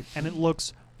Frostbite, and it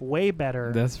looks way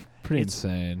better. That's pretty It's-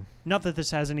 insane. Not that this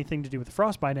has anything to do with the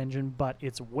Frostbite engine, but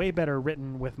it's way better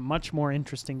written with much more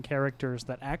interesting characters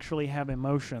that actually have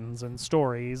emotions and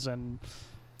stories, and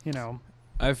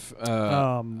I've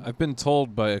been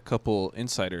told by a couple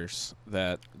insiders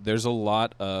that there's a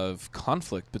lot of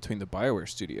conflict between the BioWare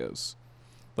studios.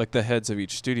 Like the heads of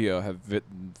each studio have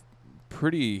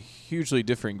pretty hugely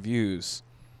differing views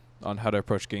on how to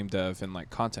approach game dev and like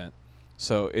content.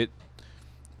 So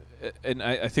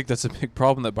I think that's a big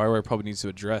problem that BioWare probably needs to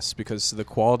address, because the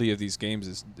quality of these games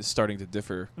is starting to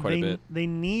differ quite a bit. They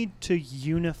need to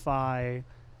unify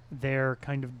their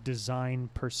kind of design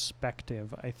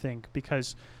perspective, I think,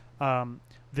 because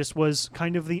this was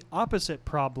kind of the opposite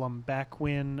problem back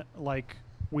when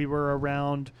we were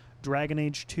around Dragon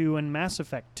Age 2 and Mass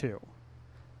Effect 2,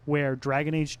 where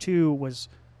Dragon Age 2 was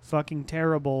fucking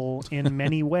terrible in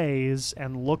many ways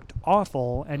and looked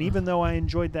awful, and even though I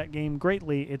enjoyed that game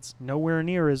greatly, it's nowhere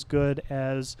near as good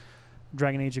as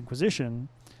Dragon Age Inquisition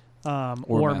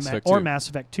or Mass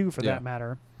Effect 2 for that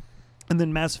matter. And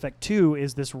then Mass Effect 2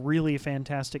 is this really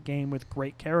fantastic game with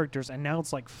great characters, and now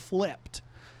it's like flipped.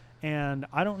 And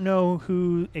I don't know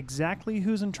who's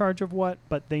in charge of what,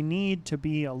 but they need to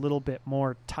be a little bit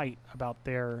more tight about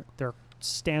their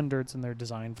standards and their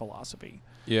design philosophy.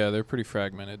 Yeah, they're pretty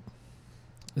fragmented.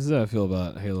 This is how I feel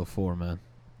about Halo 4, man.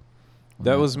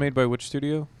 That was made by which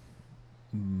studio?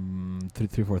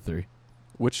 343.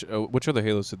 Which other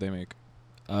Halos did they make?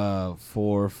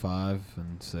 4, 5,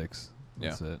 and 6. Yeah.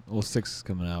 That's it. Well, 6 is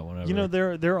coming out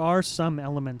whenever. There are some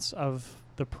elements of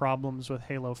the problems with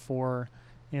Halo 4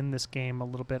 in this game a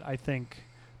little bit, I think,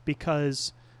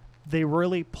 because they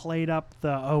really played up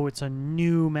it's a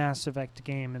new Mass Effect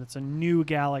game and it's a new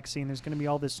galaxy and there's going to be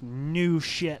all this new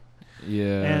shit.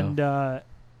 Yeah. And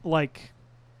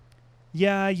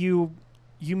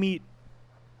you meet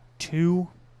 2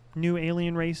 new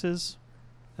alien races,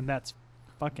 and that's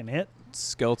fucking it.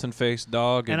 Skeleton Face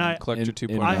Dog and Collector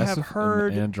 2.0. I have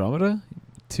heard- Andromeda?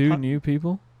 2 new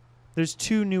people? There's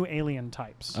 2 new alien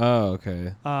types. Oh,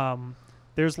 okay.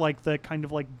 There's the kind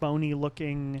of bony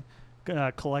looking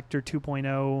Collector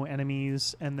 2.0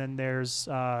 enemies, and then there's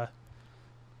kind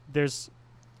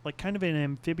of an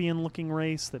amphibian looking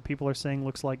race that people are saying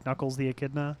looks like Knuckles the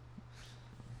Echidna.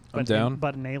 I'm down.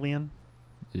 But an alien.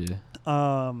 Yeah.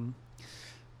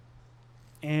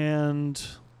 And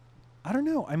I don't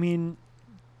know. I mean,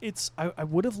 I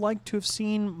would have liked to have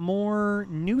seen more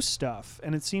new stuff,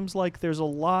 and it seems like there's a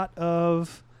lot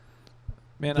of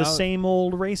the same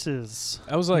old races.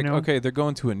 I was like, you know? okay, they're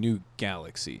going to a new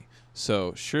galaxy,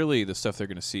 so surely the stuff they're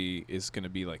going to see is going to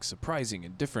be like surprising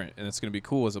and different, and it's going to be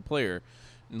cool as a player.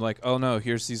 And like, oh no,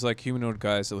 here's these like humanoid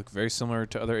guys that look very similar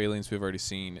to other aliens we've already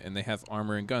seen, and they have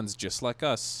armor and guns just like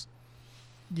us.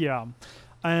 Yeah,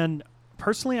 and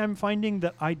personally, I'm finding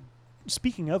that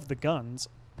speaking of the guns,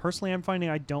 I'm finding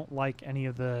I don't like any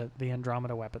of the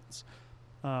Andromeda weapons.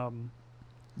 There's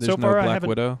so no far, I Black haven't.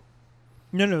 Widow.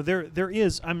 No, there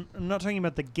is. I'm not talking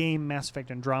about the game Mass Effect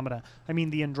Andromeda. I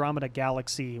mean the Andromeda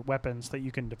Galaxy weapons that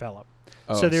you can develop.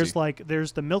 Oh, so I there's see.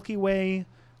 there's the Milky Way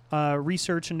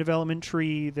research and development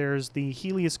tree. There's the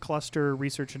Helios Cluster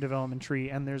research and development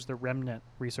tree, and there's the Remnant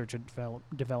research and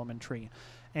development tree.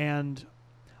 And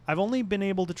I've only been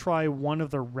able to try one of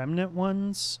the Remnant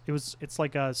ones. It's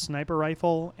like a sniper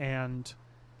rifle, and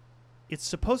it's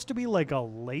supposed to be like a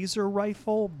laser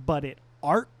rifle, but it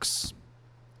arcs.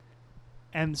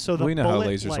 And so the We know bullet,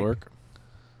 how lasers work.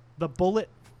 The bullet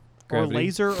Gravity. or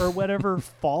laser or whatever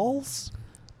falls.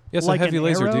 Yes, like a heavy an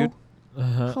laser, arrow. dude.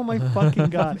 Oh my fucking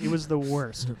god! It was the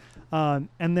worst. And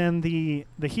then the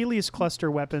Helios cluster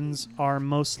weapons are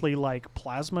mostly like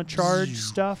plasma charge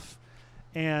stuff,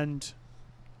 and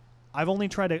I've only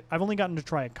gotten to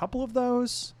try a couple of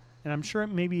those, and I'm sure it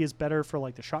maybe is better for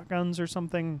like the shotguns or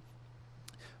something.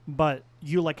 But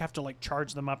you like have to like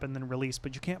charge them up and then release,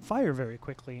 but you can't fire very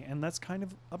quickly, and that's kind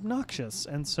of obnoxious.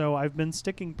 And so I've been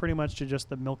sticking pretty much to just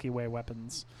the Milky Way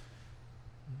weapons.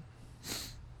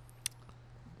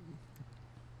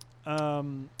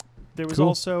 There was Cool.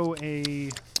 also a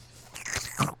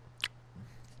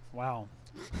wow.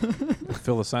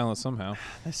 Fill the silence somehow.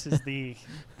 This is the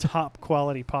top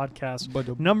quality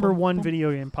podcast, number one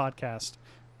video game podcast,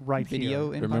 right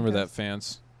Video here. in Remember podcast? that, fan.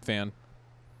 Fam.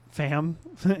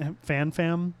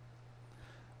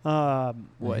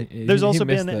 What? There's also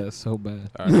missed been that so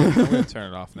bad. All right, I'm going to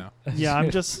turn it off now. Yeah, I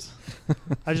just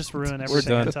ruin We're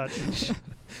everything I done. touch.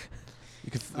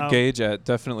 You can gauge at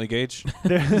definitely gauge.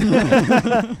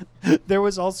 There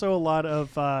was also a lot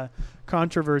of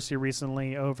controversy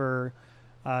recently over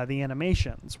the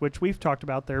animations, which we've talked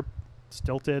about. They're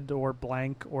stilted or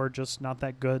blank or just not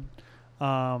that good.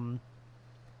 And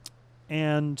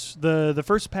the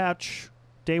first patch,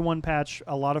 day one patch,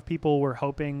 a lot of people were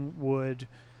hoping would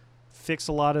fix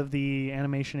a lot of the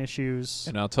animation issues.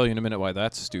 And I'll tell you in a minute why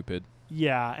that's stupid.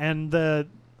 Yeah, and the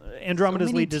Andromeda's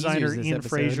So many lead designer teasers this Ian episode.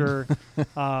 Fraser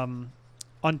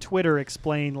on Twitter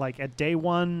explained, like, at day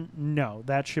one, no,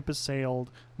 that ship has sailed.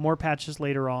 More patches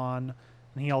later on.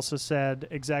 And he also said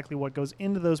exactly what goes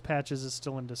into those patches is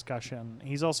still in discussion.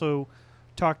 He's also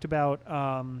talked about,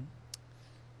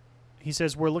 he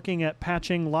says, we're looking at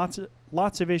patching lots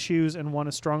of issues and want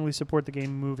to strongly support the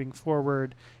game moving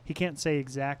forward. He can't say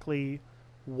exactly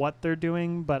what they're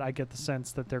doing, but I get the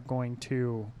sense that they're going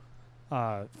to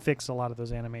fix a lot of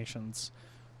those animations.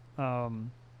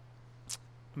 Beyond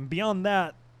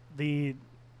that, the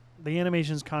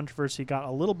animations controversy got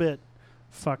a little bit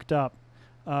fucked up.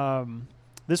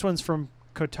 This one's from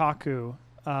Kotaku.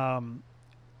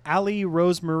 Ali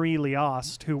Rosemarie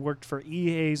Liost, who worked for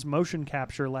EA's motion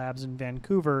capture labs in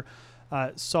Vancouver,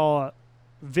 saw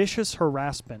vicious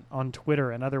harassment on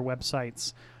Twitter and other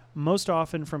websites, most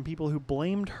often from people who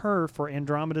blamed her for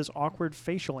Andromeda's awkward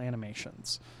facial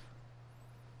animations.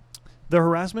 The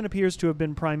harassment appears to have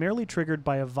been primarily triggered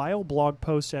by a vile blog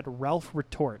post at Ralph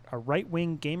Retort, a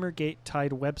right-wing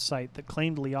Gamergate-tied website that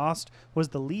claimed Liost was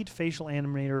the lead facial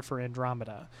animator for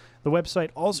Andromeda. The website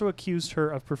also accused her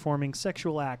of performing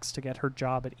sexual acts to get her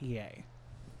job at EA.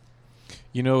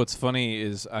 You know what's funny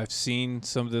is I've seen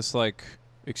some of this like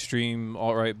extreme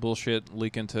alt-right bullshit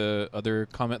leak into other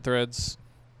comment threads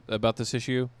about this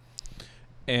issue.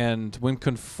 And when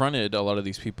confronted, a lot of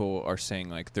these people are saying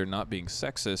like they're not being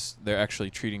sexist. They're actually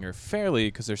treating her fairly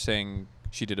because they're saying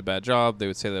she did a bad job. They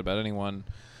would say that about anyone.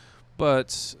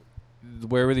 But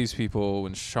where were these people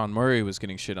when Sean Murray was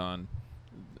getting shit on,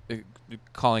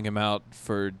 calling him out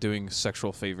for doing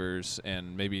sexual favors,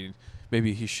 and maybe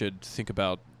he should think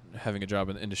about having a job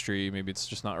in the industry. Maybe it's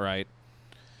just not right.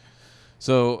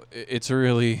 So it's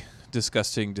really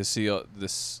disgusting to see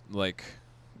this like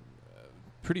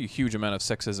pretty huge amount of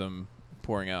sexism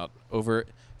pouring out over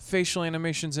facial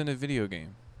animations in a video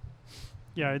game.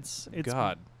 Yeah, it's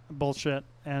God. bullshit.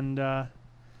 And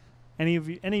any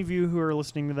of you who are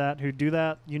listening to that who do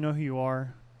that, you know who you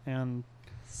are, and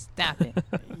Stop it.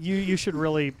 you should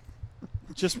really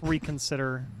just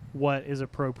reconsider what is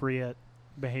appropriate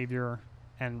behavior,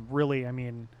 and really, I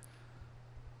mean,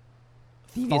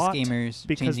 Devious thought, gamers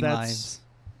because changing that's lives.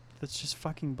 that's just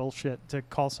fucking bullshit to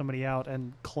call somebody out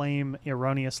and claim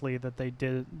erroneously that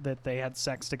they had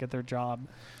sex to get their job.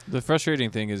 The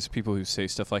frustrating thing is people who say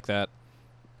stuff like that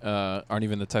aren't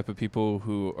even the type of people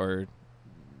who are,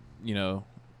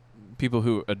 people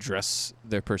who address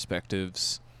their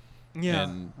perspectives and I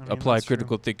mean, apply that's true.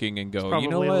 critical thinking and It's go, probably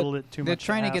you know a what? little bit too They're much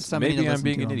trying to get ask. somebody Maybe to I'm listen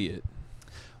being to an 'em. idiot.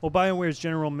 Well, BioWare's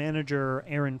general manager,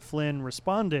 Aaron Flynn,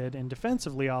 responded in defense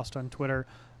of Liost on Twitter,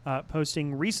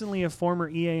 posting, recently a former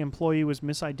EA employee was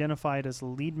misidentified as the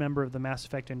lead member of the Mass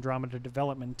Effect Andromeda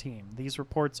development team. These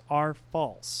reports are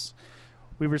false.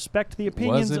 We respect the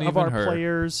opinions Wasn't of even our her.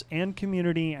 players and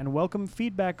community and welcome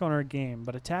feedback on our game,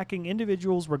 but attacking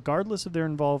individuals regardless of their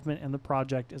involvement in the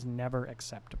project is never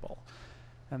acceptable.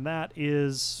 And that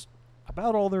is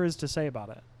about all there is to say about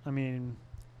it. I mean,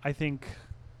 I think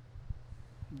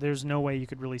there's no way you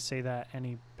could really say that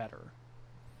any better.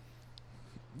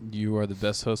 You are the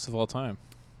best host of all time.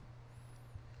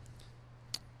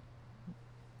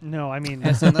 No, I mean,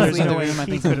 Yes, unless there's Lee no way Doom, I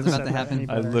he think could have something's said about to that happen. any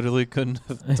I better. literally couldn't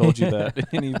have told you that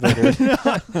any better.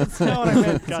 That's not what I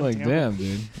meant. It's God like, damn it. damn,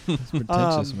 dude. It's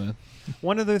pretentious, man.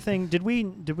 One other thing, did we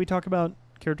talk about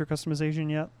character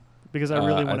customization yet? Because I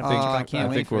really want to think, Oh, I talk can't about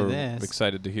wait think for we're this.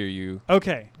 excited to hear you it.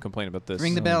 Okay, complain about this.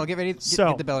 Ring the bell. Get ready. So-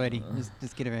 Get the bell ready.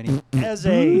 Just get it ready. as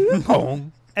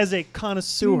a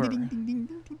connoisseur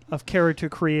of character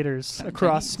creators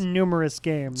across numerous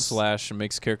games, Slash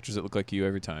makes characters that look like you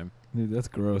every time. Dude, that's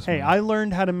gross. hey, man. I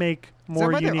learned how to make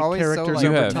more why they're unique always so, characters like, You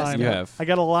over have. time. You have. I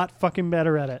got a lot fucking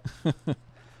better at it.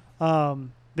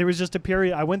 There was just a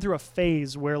period I went through a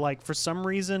phase where, like, for some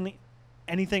reason,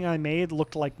 anything I made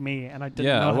looked like me, and I didn't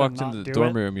know Yeah, how I walked to not into the do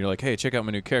dorm it. room. You're like, "Hey, check out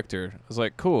my new character." I was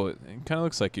like, "Cool, it kind of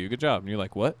looks like you. Good job." And you're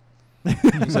like, "What?"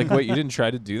 He's like, "Wait, you didn't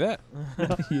try to do that?"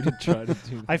 you didn't try to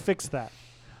do that. I fixed that.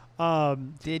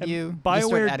 Did and you? Just start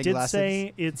BioWare adding did glasses?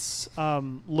 say it's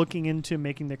looking into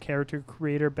making the character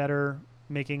creator better,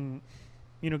 giving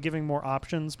more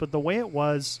options. But the way it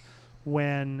was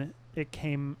when it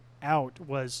came out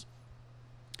was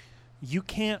you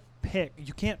can't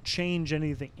change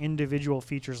any of the individual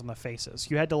features on the faces.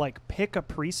 You had to, like, pick a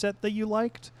preset that you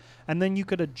liked, and then you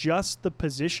could adjust the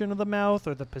position of the mouth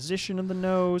or the position of the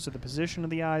nose or the position of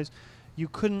the eyes. You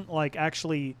couldn't, like,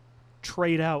 actually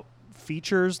trade out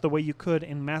features the way you could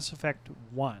in Mass Effect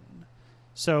 1.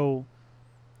 So,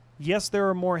 yes, there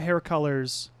are more hair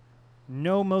colors.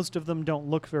 No, most of them don't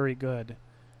look very good.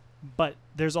 But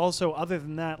there's also, other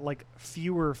than that, like,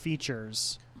 fewer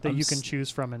features that you can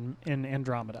choose from in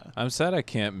Andromeda. I'm sad I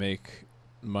can't make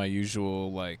my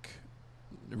usual, like,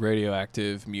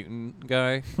 radioactive mutant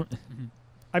guy.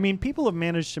 I mean, people have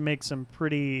managed to make some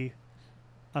pretty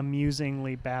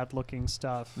amusingly bad-looking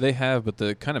stuff. They have, but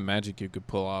the kind of magic you could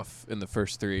pull off in the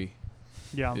first 3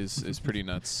 Yeah. is pretty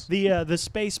nuts. The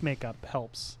space makeup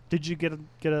helps. Did you get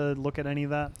a look at any of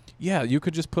that? Yeah, you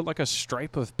could just put, like, a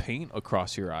stripe of paint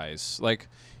across your eyes. Like,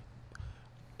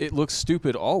 it looks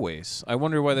stupid always. I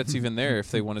wonder why that's even there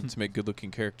if they wanted to make good-looking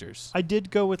characters. I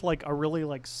did go with, like, a really,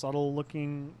 like,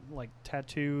 subtle-looking, like,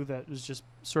 tattoo that was just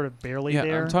sort of barely Yeah,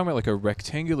 there. I'm talking about, like, a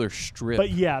rectangular strip But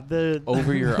yeah, the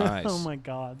over your eyes. Oh my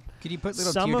god! Could you put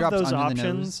little Some of teardrops those under the nose?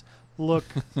 options look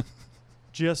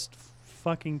just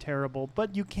fucking terrible,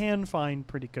 but you can find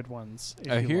pretty good ones.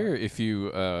 If I you hear like. if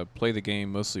you play the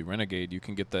game mostly Renegade, you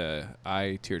can get the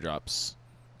eye teardrops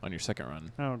on your second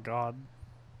run. Oh god.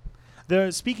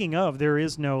 Speaking of, there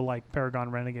is no, like,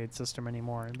 Paragon Renegade system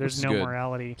anymore. There's is no good.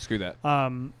 morality. Screw that.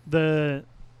 The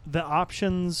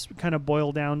options kind of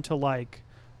boil down to, like,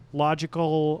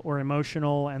 logical or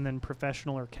emotional, and then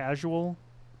professional or casual,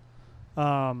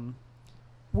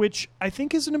 which I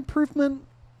think is an improvement,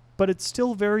 but it's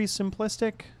still very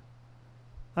simplistic.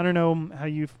 I don't know how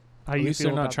you At least feel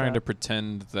they're not about trying to that.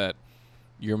 pretend that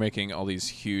you're making all these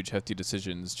huge, hefty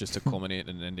decisions just to culminate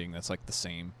in an ending that's, like, the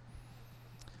same.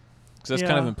 Because that's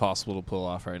kind of Yeah. impossible to pull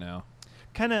off right now.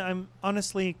 I'm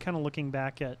honestly kind of looking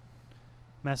back at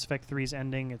Mass Effect 3's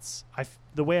ending.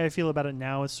 The way I feel about it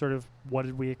now is sort of, what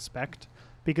did we expect?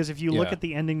 Because if you look Yeah. at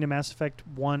the ending to Mass Effect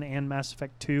 1 and Mass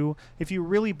Effect 2, if you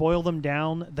really boil them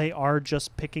down, they are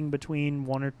just picking between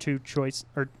one or two choice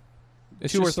or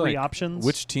It's two or just three like, options.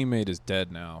 which teammate is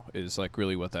dead now is, like,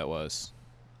 really what that was.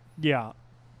 Yeah.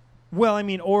 Well, I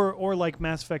mean, or like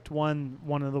Mass Effect 1,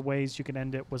 one of the ways you could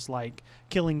end it was, like,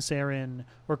 killing Saren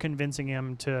or convincing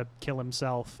him to kill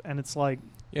himself. And it's like,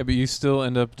 Yeah, but you still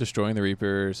end up destroying the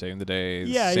Reaper, saving the day,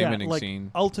 yeah, same yeah. ending Like,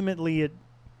 scene. ultimately,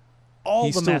 all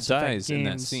He the still Mass Effect dies in that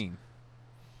games scene.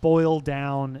 boil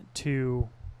down to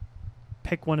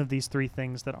pick one of these three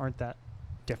things that aren't that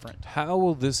different. How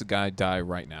will this guy die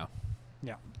right now?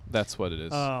 Yeah. That's what it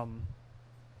is.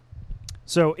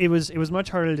 So it was much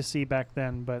harder to see back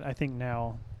then, but I think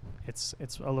now it's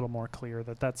a little more clear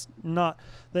that that's not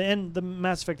the end. The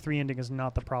Mass Effect 3 ending is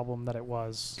not the problem that it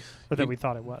was, or that we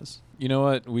thought it was. You know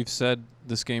what? We've said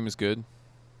this game is good,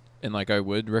 and like I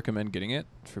would recommend getting it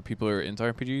for people who are into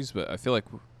RPGs, but I feel like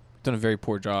we've done a very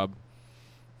poor job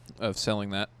of selling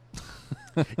that.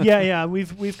 yeah,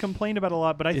 we've complained about it a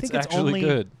lot, but I think it's actually only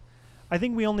good. I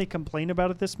think we only complain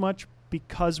about it this much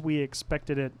because we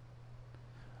expected it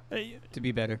to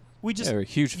be better. We just we're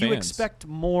huge fans. You expect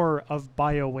more of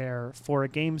BioWare for a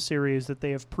game series that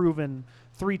they have proven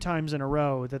 3 times in a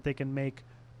row that they can make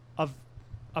a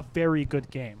very good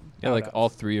game. Yeah, like all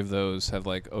 3 of those have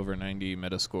like over 90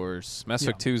 Metascores. Mass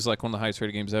Effect 2 is like one of the highest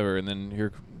rated games ever, and then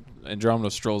here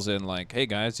Andromeda strolls in like, "Hey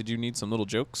guys, did you need some little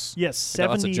jokes?" Yes,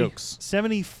 lots of jokes.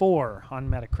 74 on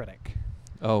Metacritic.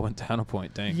 Oh, went down a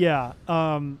point. Dang. Yeah.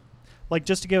 Like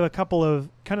just to give a couple of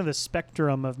kind of the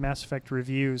spectrum of Mass Effect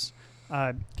reviews,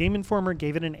 Game Informer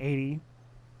gave it an 80,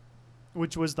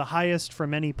 which was the highest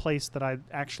from any place that I'd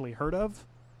actually heard of.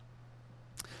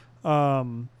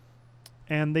 And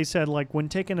they said, like, when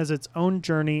taken as its own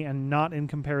journey and not in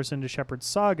comparison to Shepard's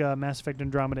Saga, Mass Effect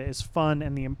Andromeda is fun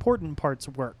and the important parts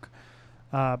work.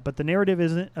 But the narrative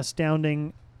isn't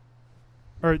astounding,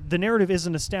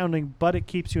 but it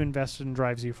keeps you invested and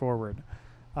drives you forward.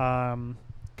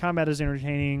 Combat is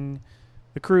entertaining.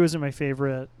 The crew isn't my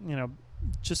favorite. You know,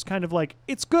 just kind of like,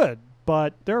 it's good,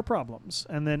 but there are problems.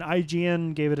 And then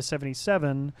IGN gave it a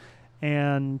 77,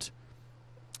 and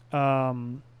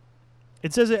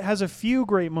it says it has a few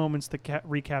great moments that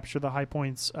recapture the high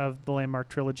points of the landmark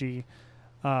trilogy,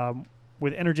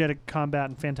 with energetic combat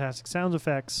and fantastic sound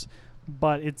effects,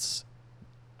 but it's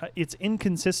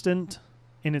inconsistent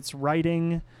in its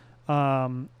writing,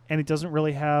 and it doesn't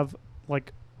really have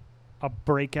like a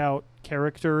breakout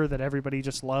character that everybody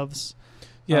just loves.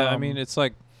 Yeah, I mean, it's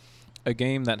like a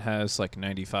game that has like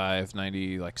 95,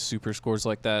 90 like super scores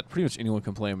like that. Pretty much anyone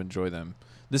can play them and enjoy them.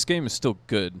 This game is still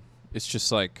good. It's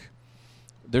just like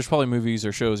there's probably movies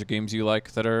or shows or games you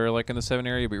like that are like in the 7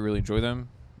 area, but you really enjoy them.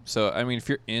 So, I mean, if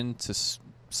you're into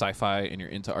sci-fi and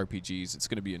you're into RPGs, it's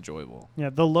going to be enjoyable.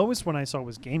 Yeah, the lowest one I saw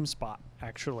was GameSpot,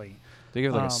 actually. They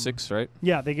gave it like a 6, right?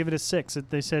 Yeah, they give it a 6.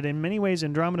 They said, in many ways,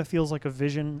 Andromeda feels like a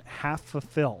vision half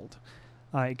fulfilled.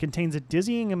 It contains a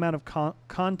dizzying amount of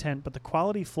content, but the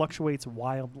quality fluctuates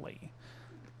wildly.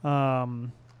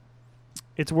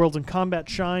 Its worlds and combat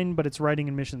shine, but its writing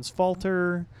and missions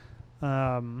falter.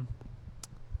 As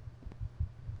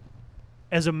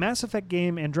a Mass Effect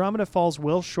game, Andromeda falls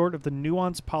well short of the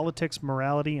nuanced politics,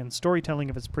 morality, and storytelling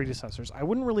of its predecessors. I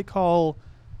wouldn't really call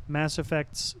Mass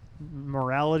Effect's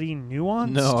morality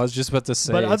nuanced. No, I was just about to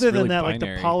say. But other than really that,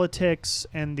 binary. like the politics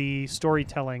and the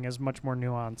storytelling is much more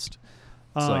nuanced.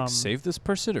 It's like, save this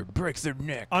person or break their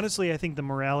neck. Honestly, I think the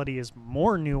morality is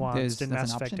more nuanced in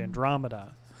Mass Effect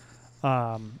Andromeda.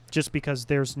 Just because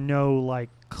there's no like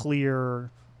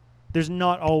clear, there's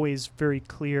not always very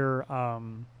clear,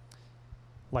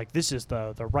 like this is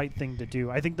the right thing to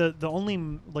do. I think the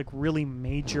only like really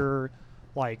major,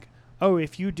 like, oh,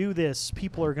 if you do this,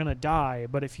 people are gonna die,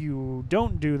 but if you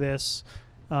don't do this,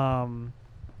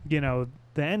 you know,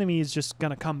 the enemy is just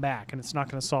gonna come back and it's not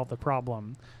gonna solve the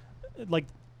problem. Like,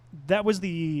 that was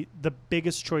the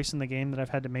biggest choice in the game that I've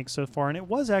had to make so far, and it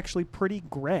was actually pretty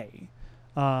gray.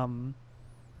 And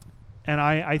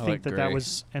I think like that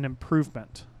was an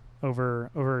improvement over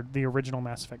the original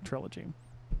Mass Effect trilogy.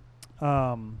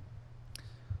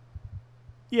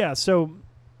 Yeah, so,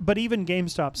 but even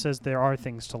GameStop says there are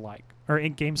things to like. Or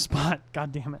in GameSpot,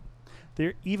 god damn it.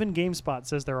 Even GameSpot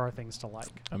says there are things to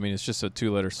like. I mean, it's just a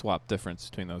 2-letter swap difference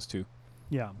between those two.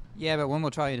 Yeah. Yeah, but one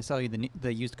will try to sell you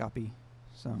the used copy.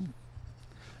 So.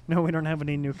 No, we don't have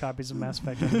any new copies of Mass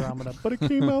Effect Andromeda, but it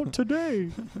came out today.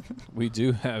 We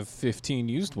do have 15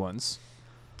 used ones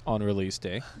on release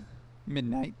day.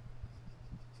 Midnight.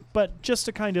 But just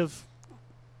to kind of,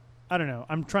 I don't know,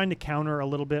 I'm trying to counter a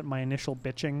little bit my initial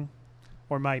bitching,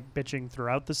 or my bitching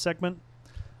throughout this segment.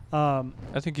 I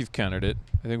think you've countered it.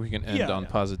 I think we can end on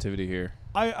positivity here.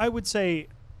 I would say,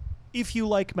 if you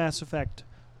like Mass Effect,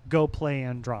 go play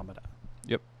Andromeda.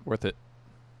 Yep, worth it.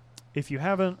 If you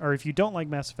haven't, or if you don't like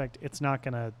Mass Effect, it's not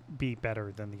going to be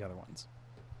better than the other ones.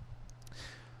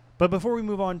 But before we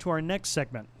move on to our next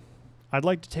segment, I'd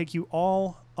like to take you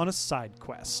all on a side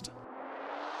quest.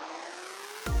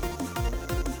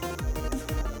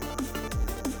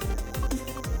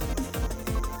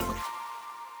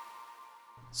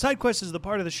 Side quest is the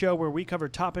part of the show where we cover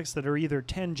topics that are either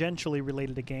tangentially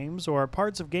related to games or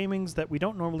parts of gamings that we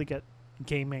don't normally get.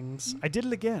 Gamings. I did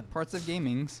it again. Parts of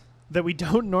gamings. That we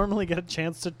don't normally get a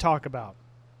chance to talk about.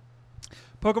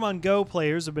 Pokemon Go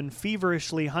players have been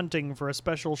feverishly hunting for a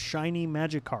special shiny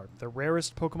Magikarp, the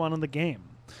rarest Pokemon in the game.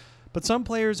 But some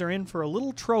players are in for a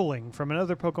little trolling from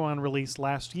another Pokemon released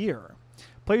last year.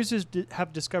 Players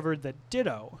have discovered that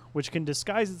Ditto, which can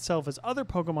disguise itself as other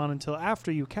Pokemon until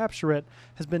after you capture it,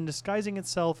 has been disguising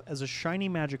itself as a shiny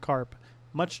Magikarp,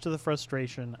 much to the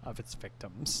frustration of its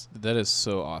victims. That is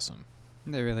so awesome.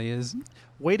 There really is.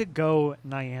 Way to go,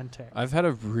 Niantic. I've had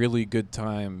a really good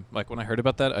time. Like, when I heard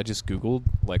about that, I just Googled,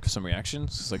 like, some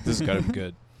reactions. It's like, this has got to be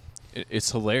good.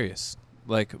 It's hilarious.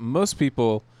 Like, most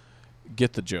people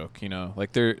get the joke, you know?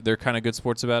 Like, they're kind of good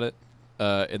sports about it.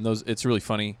 And it's really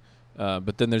funny.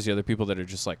 But then there's the other people that are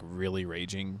just, like, really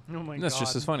raging. Oh, my God. And that's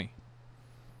just as funny.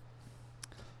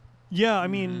 Yeah, I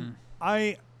mean,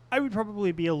 I would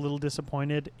probably be a little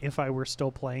disappointed if I were still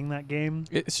playing that game.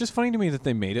 It's just funny to me that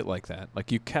they made it like that.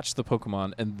 Like, you catch the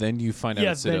Pokemon, and then you find out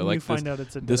it's Ditto. Then like you find out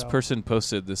it's a Ditto. This person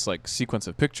posted this, like, sequence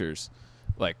of pictures.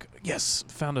 Like, yes,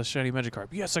 found a shiny Magikarp.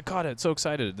 Yes, I caught it. So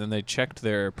excited. Then they checked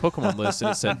their Pokemon list,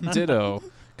 and it said Ditto.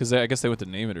 Because I guess they went to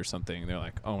name it or something. They're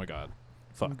like, oh, my God.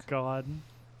 Fuck. God.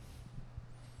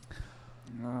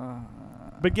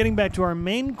 But getting back to our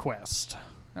main quest,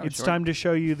 it's time to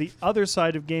show you the other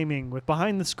side of gaming with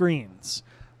Behind the Screens,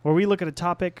 where we look at a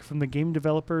topic from the game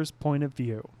developer's point of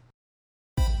view.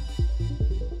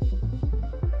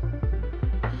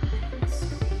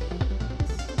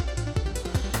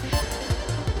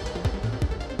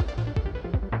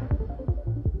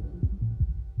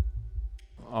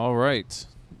 All right.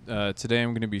 Today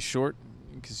I'm going to be short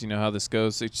because you know how this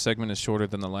goes. Each segment is shorter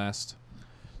than the last.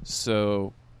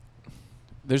 So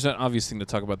there's an obvious thing to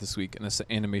talk about this week, and that's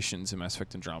the animations in Mass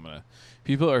Effect Andromeda.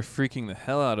 People are freaking the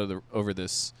hell out over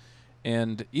this,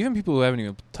 and even people who haven't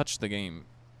even touched the game,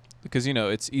 because, you know,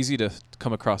 it's easy to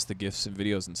come across the GIFs and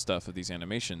videos and stuff of these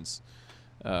animations.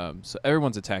 So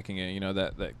everyone's attacking it. You know,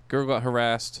 that girl got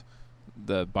harassed.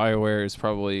 The Bioware is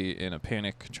probably in a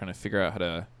panic trying to figure out how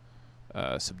to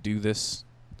subdue this.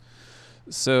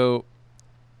 So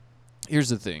here's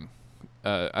the thing.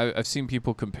 I've seen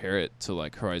people compare it to,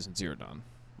 like, Horizon Zero Dawn.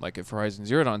 Like, if Horizon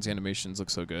Zero Dawn's animations look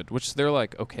so good, which they're,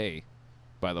 like, okay,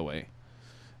 by the way,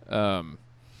 then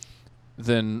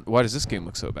why does this game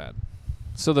look so bad?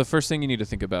 So the first thing you need to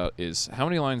think about is how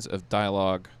many lines of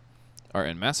dialogue are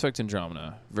in Mass Effect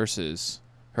Andromeda versus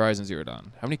Horizon Zero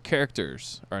Dawn? How many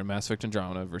characters are in Mass Effect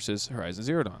Andromeda versus Horizon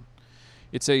Zero Dawn?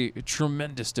 It's a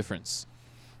tremendous difference.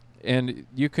 And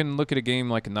you can look at a game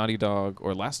like Naughty Dog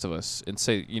or Last of Us and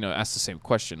say, you know, ask the same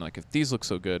question. Like, if these look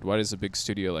so good, why does a big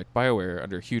studio like BioWare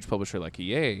under a huge publisher like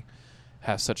EA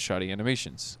have such shoddy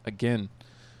animations? Again,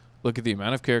 look at the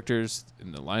amount of characters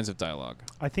and the lines of dialogue.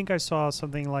 I think I saw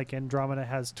something like Andromeda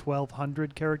has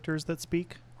 1,200 characters that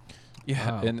speak.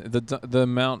 Yeah, wow. And the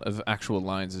amount of actual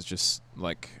lines is just,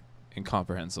 like,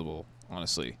 incomprehensible,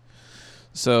 honestly.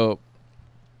 So,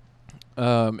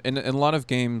 in a lot of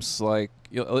games, like,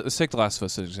 let's take The Last of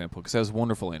Us as an example, because it has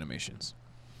wonderful animations.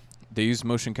 They use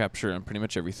motion capture on pretty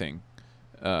much everything.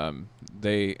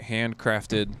 They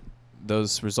handcrafted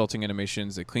those resulting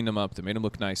animations. They cleaned them up. They made them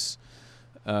look nice.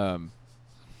 But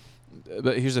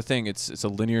here's the thing. It's a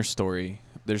linear story.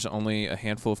 There's only a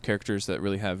handful of characters that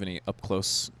really have any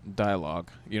up-close dialogue.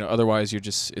 You know, otherwise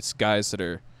it's guys that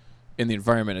are in the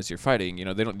environment as you're fighting. You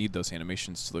know, they don't need those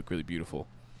animations to look really beautiful.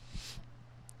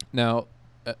 Now,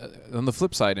 on the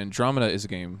flip side, Andromeda is a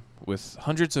game with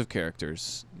hundreds of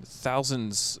characters,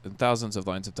 thousands and thousands of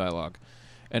lines of dialogue,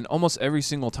 and almost every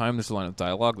single time there's a line of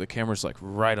dialogue, the camera's, like,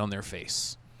 right on their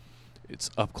face. It's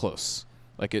up close.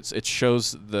 Like, it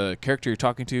shows the character you're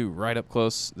talking to right up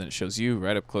close, then it shows you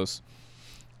right up close.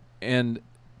 And,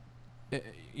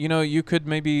 you know, you could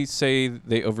maybe say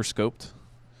they overscoped.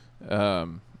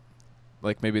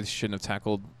 Like, maybe they shouldn't have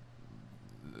tackled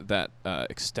that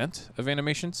extent of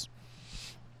animations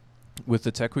with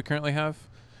the tech we currently have,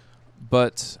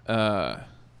 but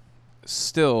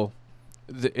still,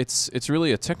 it's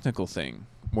really a technical thing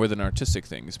more than an artistic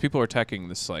thing. Because people are attacking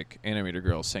this, like, animator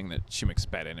girl, saying that she makes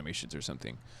bad animations or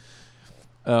something.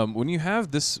 When you have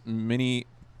this many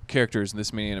characters and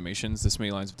this many animations, this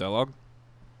many lines of dialogue,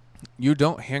 you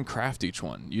don't handcraft each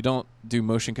one. You don't do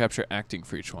motion capture acting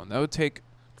for each one. That would take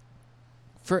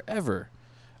forever.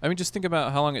 I mean, just think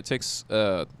about how long it takes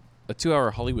a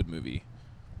 2-hour Hollywood movie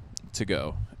to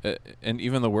go, and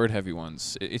even the word-heavy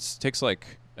ones. It takes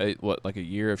like a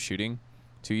year of shooting,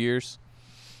 2 years.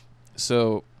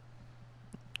 So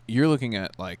you're looking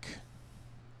at, like,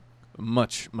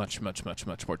 much more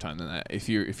time than that if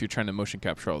you're trying to motion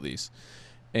capture all these.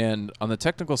 And on the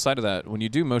technical side of that, when you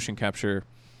do motion capture,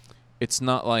 it's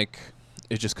not like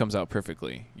it just comes out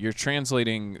perfectly. You're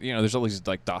translating, there's all these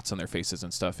like dots on their faces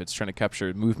and stuff. It's trying to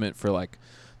capture movement for like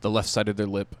the left side of their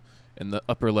lip and the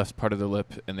upper left part of their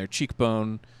lip and their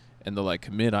cheekbone and the like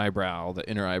mid eyebrow, the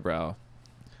inner eyebrow.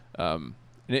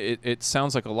 It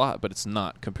sounds like a lot, but it's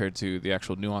not compared to the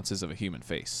actual nuances of a human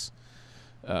face.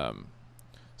 So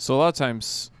a lot of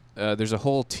times there's a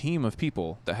whole team of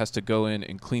people that has to go in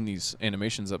and clean these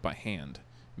animations up by hand,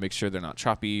 make sure they're not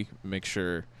choppy, make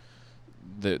sure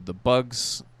the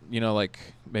bugs, like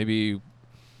maybe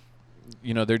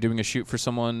they're doing a shoot for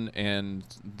someone and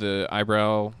the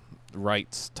eyebrow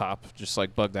right top just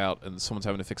like bugged out and someone's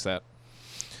having to fix that.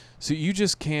 So you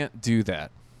just can't do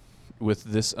that with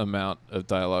this amount of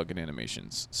dialogue and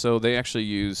animations. So they actually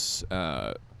use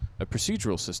a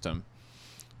procedural system.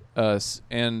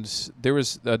 And there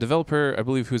was a developer, I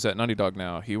believe, who's at Naughty Dog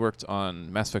now. He worked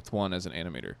on Mass Effect 1 as an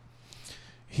animator.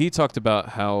 He talked about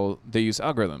how they use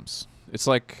algorithms. It's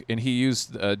like, and he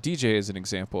used DJ as an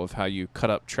example of how you cut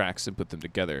up tracks and put them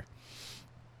together.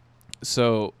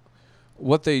 So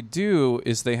what they do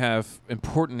is they have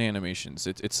important animations.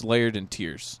 It's layered in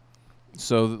tiers.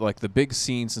 So like the big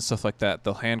scenes and stuff like that,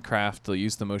 they'll handcraft, they'll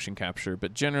use the motion capture,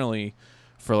 but generally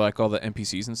for like all the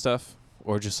NPCs and stuff,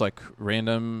 or just like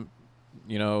random,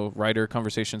 writer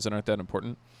conversations that aren't that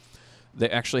important, they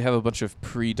actually have a bunch of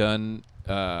pre-done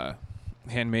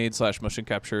handmade / motion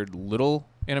captured little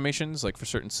animations, like for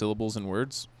certain syllables and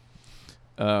words.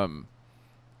 And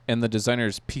the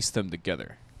designers piece them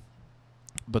together.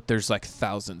 But there's like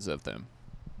thousands of them.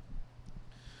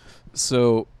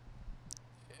 So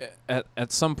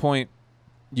at some point,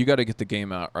 you got to get the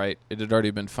game out, right? It had already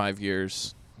been 5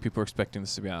 years. People were expecting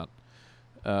this to be out.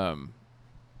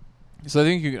 So I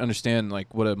think you can understand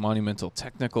like what a monumental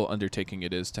technical undertaking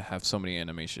it is to have so many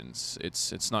animations.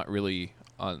 It's not really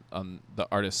on the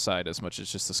artist side as much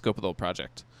as just the scope of the whole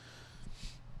project.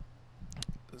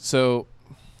 So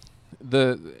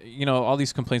all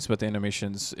these complaints about the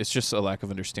animations, it's just a lack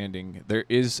of understanding. There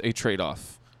is a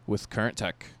trade-off with current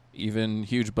tech, even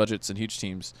huge budgets and huge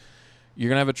teams. You're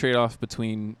going to have a trade-off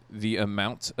between the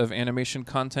amount of animation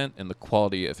content and the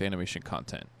quality of animation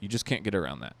content. You just can't get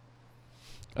around that.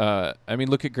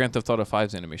 Look at Grand Theft Auto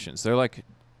 5's animations. They're like,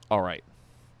 all right.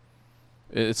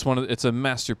 It's a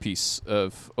masterpiece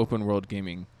of open world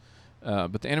gaming,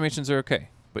 but the animations are okay.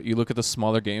 But you look at the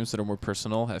smaller games that are more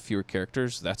personal, have fewer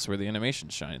characters. That's where the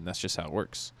animations shine. That's just how it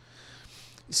works.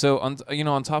 So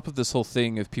on top of this whole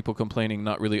thing of people complaining,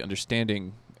 not really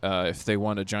understanding, if they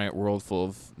want a giant world full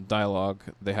of dialogue,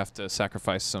 they have to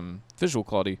sacrifice some visual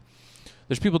quality.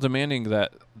 There's people demanding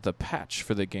that the patch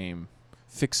for the game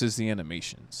fixes the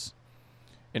animations.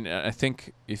 And I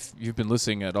think if you've been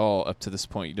listening at all up to this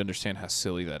point, you'd understand how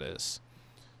silly that is.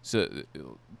 So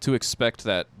to expect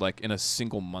that, like, in a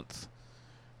single month,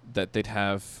 that they'd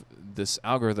have this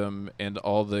algorithm and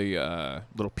all the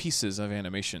little pieces of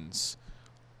animations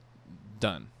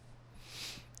done.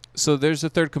 So there's a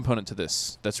third component to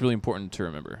this that's really important to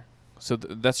remember. So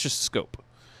that's just scope.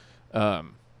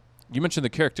 You mentioned the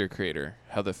character creator,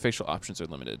 how the facial options are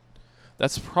limited.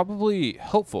 That's probably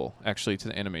helpful, actually, to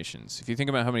the animations. If you think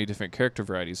about how many different character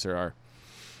varieties there are,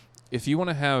 if you want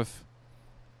to have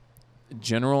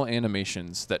general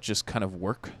animations that just kind of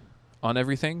work on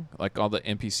everything, like all the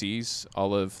NPCs,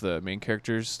 all of the main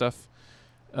characters stuff,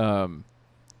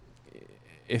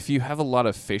 if you have a lot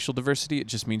of facial diversity, it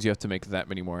just means you have to make that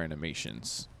many more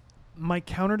animations. My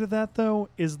counter to that, though,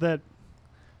 is that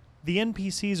the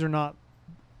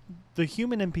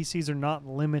human NPCs are not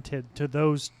limited to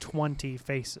those 20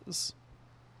 faces.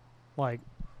 Like,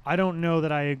 I don't know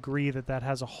that I agree that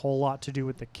has a whole lot to do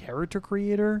with the character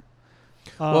creator.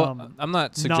 Well, I'm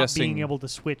not suggesting... not being able to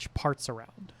switch parts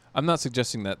around. I'm not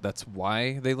suggesting that that's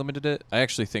why they limited it. I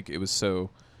actually think it was so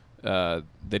they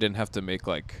didn't have to make,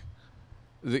 like...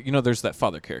 there's that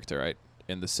father character, right?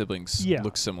 And the siblings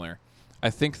look similar. I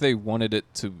think they wanted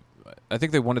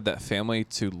that family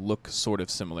to look sort of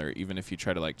similar, even if you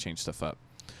try to like change stuff up.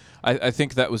 I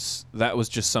think that was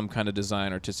just some kind of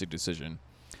design artistic decision.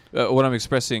 What I'm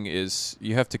expressing is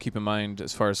you have to keep in mind,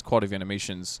 as far as quality of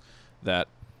animations, that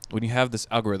when you have this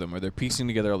algorithm where they're piecing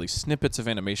together all these snippets of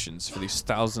animations for these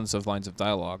thousands of lines of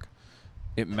dialogue,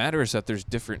 it matters that there's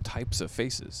different types of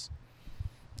faces.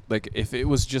 Like, if it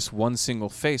was just one single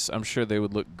face, I'm sure they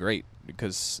would look great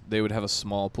because they would have a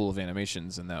small pool of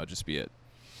animations and that would just be it.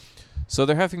 So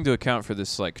they're having to account for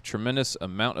this like tremendous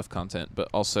amount of content, but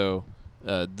also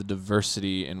the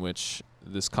diversity in which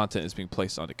this content is being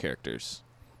placed onto characters.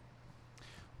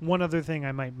 One other thing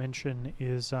I might mention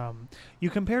is you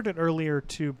compared it earlier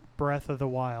to Breath of the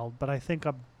Wild, but I think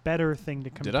a better thing to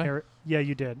compare... Did I? Yeah,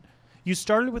 you did. You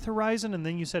started with Horizon, and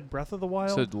then you said Breath of the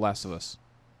Wild. said Last of Us.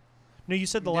 No, you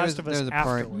said The Last of Us There's a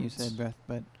afterwards. part you said Breath,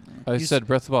 but I You said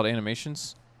Breath of the Wild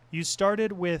animations. You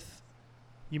started with,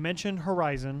 you mentioned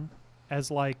Horizon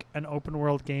as like an open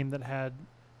world game that had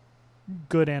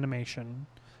good animation,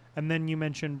 and then you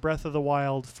mentioned Breath of the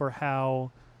Wild for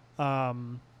how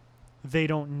they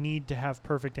don't need to have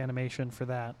perfect animation for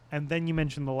that, and then you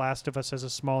mentioned The Last of Us as a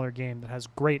smaller game that has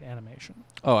great animation.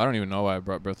 Oh, I don't even know why I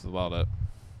brought Breath of the Wild up.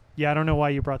 Yeah, I don't know why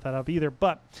you brought that up either,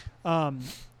 but now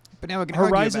we can argue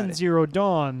Horizon about it. Zero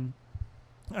Dawn,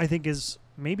 I think, is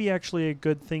maybe actually a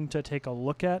good thing to take a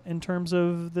look at in terms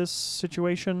of this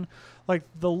situation. Like,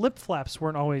 the lip flaps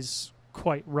weren't always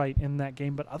quite right in that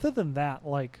game, but other than that,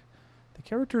 like, the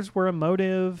characters were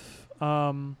emotive.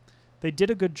 They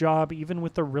did a good job even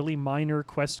with the really minor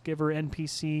quest giver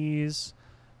NPCs.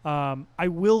 I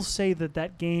will say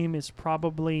that game is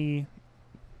probably,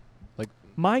 Like,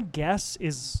 my guess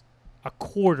is a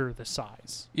quarter the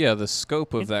size. yeah, the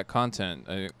scope of that content,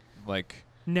 like,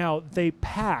 Now, they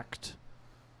packed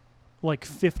like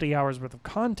 50 hours worth of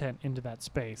content into that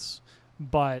space,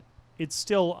 but it's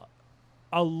still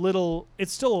a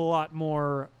lot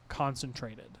more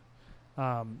concentrated.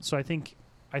 So I think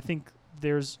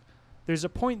there's a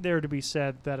point there to be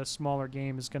said that a smaller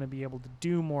game is going to be able to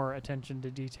do more attention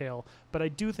to detail, but I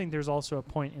do think there's also a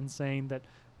point in saying that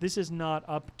this is not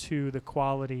up to the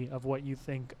quality of what you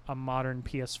think a modern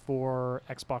PS4,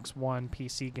 Xbox One,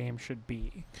 PC game should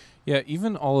be. yeah,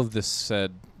 even all of this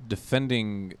said,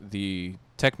 defending the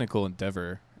technical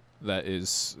endeavor that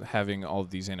is having all of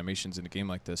these animations in a game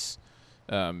like this,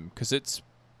 because it's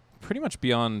pretty much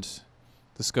beyond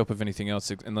the scope of anything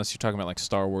else, unless you're talking about like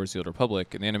Star Wars: The Old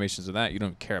Republic, and the animations of that you don't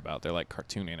even care about. They're like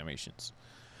cartoon animations.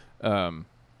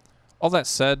 All that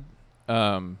said,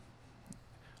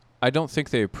 I don't think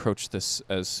they approached this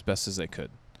as best as they could.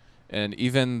 And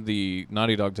even the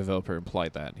Naughty Dog developer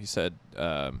implied that. He said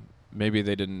maybe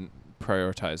they didn't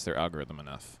prioritize their algorithm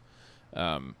enough.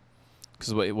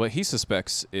 Because what he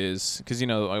suspects is, because,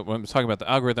 when I'm talking about the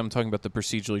algorithm, I'm talking about the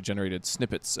procedurally generated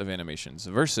snippets of animations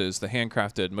versus the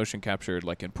handcrafted, motion captured,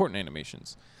 like important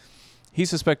animations. He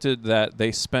suspected that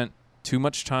they spent too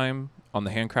much time on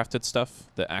the handcrafted stuff,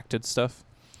 the acted stuff.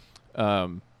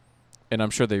 And I'm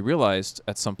sure they realized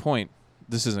at some point,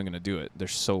 this isn't going to do it.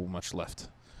 There's so much left.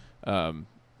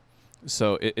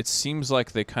 So it seems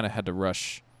like they kind of had to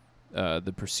rush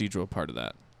the procedural part of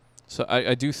that. So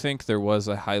I do think there was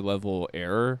a high-level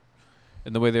error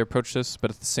in the way they approached this,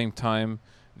 but at the same time,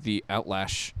 the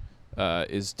outlash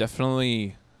is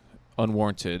definitely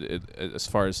unwarranted as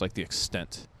far as like the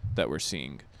extent that we're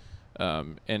seeing.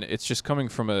 And it's just coming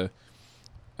from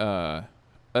a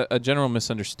general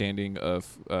misunderstanding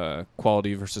of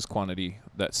quality versus quantity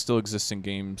that still exists in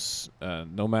games.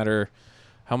 No matter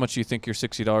how much you think your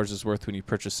 $60 is worth when you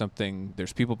purchase something,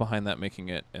 there's people behind that making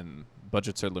it, and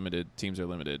budgets are limited, teams are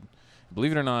limited.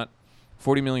 Believe it or not,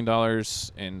 $40 million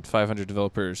and 500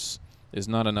 developers is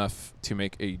not enough to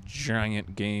make a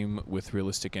giant game with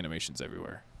realistic animations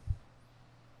everywhere.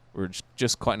 We're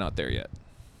just quite not there yet.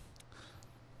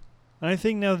 I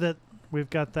think now that we've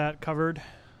got that covered,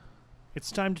 it's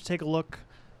time to take a look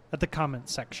at the comment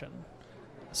section,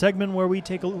 a segment where we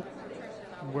take a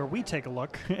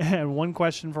look at one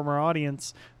question from our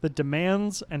audience that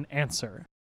demands an answer.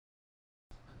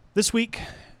 This week,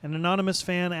 an anonymous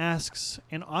fan asks,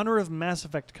 in honor of Mass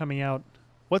Effect coming out,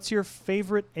 what's your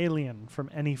favorite alien from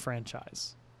any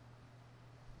franchise?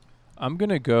 I'm going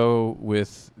to go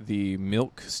with the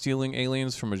milk-stealing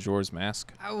aliens from Majora's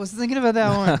Mask. I was thinking about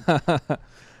that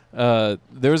one.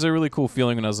 There was a really cool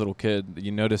feeling when I was a little kid.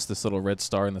 You noticed this little red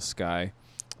star in the sky,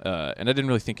 and I didn't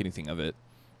really think anything of it.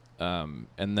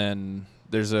 And then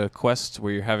there's a quest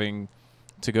where you're having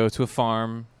to go to a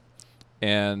farm,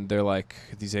 and they're like,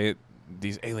 these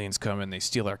aliens come and they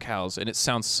steal our cows, and it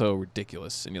sounds so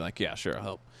ridiculous. And you're like, yeah, sure, I'll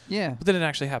help. Yeah. But then it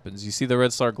actually happens. You see the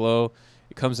red star glow.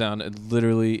 It comes down, and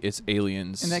literally it's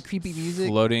aliens And that creepy music.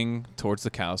 floating towards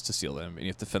the cows to steal them, and you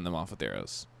have to fend them off with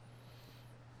arrows.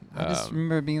 I just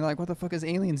remember being like, what the fuck is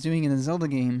aliens doing in a Zelda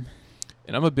game?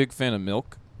 And I'm a big fan of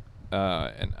milk.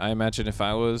 And I imagine if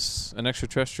I was an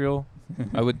extraterrestrial,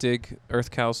 I would dig Earth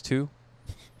cows too.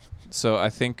 So I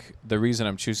think the reason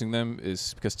I'm choosing them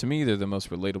is because to me they're the most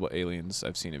relatable aliens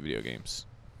I've seen in video games.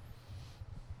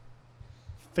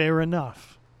 Fair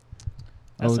enough.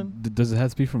 Oh, Essen? does it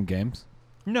have to be from games?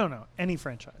 No, any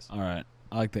franchise. All right.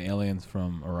 I like the aliens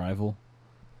from Arrival.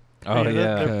 Oh, they're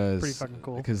yeah. pretty fucking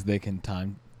cool. Because they can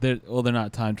time. They're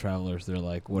not time travelers. They're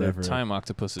like whatever. They're time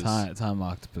octopuses. Time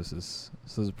octopuses.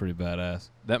 So those are pretty badass.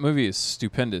 That movie is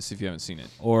stupendous if you haven't seen it.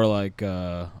 Or like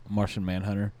Martian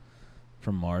Manhunter.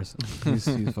 from Mars. He's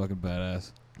fucking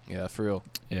badass. Yeah, for real.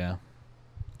 Yeah.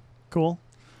 Cool.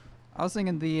 I was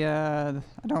thinking I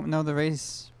don't know the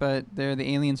race, but they're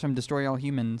the aliens from Destroy All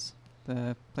Humans,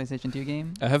 the PlayStation 2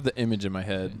 game. I have the image in my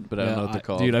head, but I don't know what they're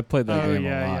called. Dude, I played that Oh, game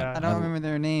yeah, a lot. yeah. I don't remember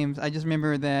their names. I just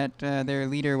remember that their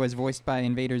leader was voiced by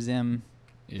Invader Zim.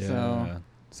 Yeah, So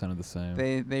sounded the same.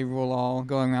 They rule all,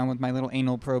 going around with my little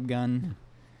anal probe gun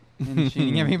and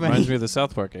shooting everybody. Reminds me of the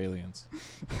South Park aliens.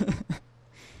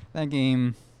 That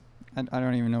game, I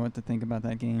don't even know what to think about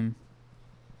that game.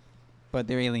 But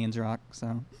their aliens rock,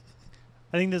 so.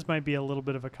 I think this might be a little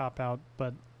bit of a cop-out,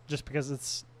 but just because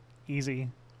it's easy.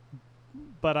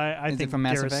 But I Is it think from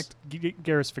Mass Garrus, Effect?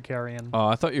 Garrus Vakarian. Oh,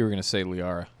 I thought you were going to say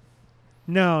Liara.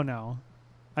 No.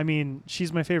 I mean,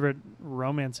 she's my favorite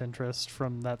romance interest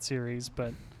from that series,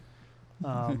 but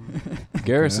Garrus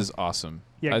Yeah. is awesome.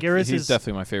 yeah, Garrus he's is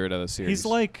definitely my favorite of the series. He's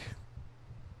like,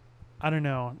 I don't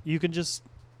know. You can just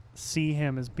see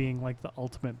him as being like the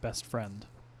ultimate best friend.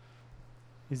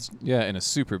 He's and a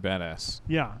super badass.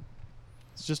 yeah,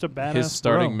 it's just a badass. His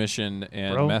starting bro. mission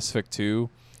and Bro. Mass Effect 2,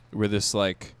 where this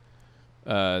like,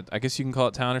 I guess you can call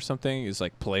it town or something, is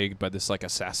like plagued by this like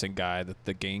assassin guy that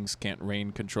the gangs can't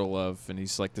reign control of, and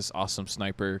he's like this awesome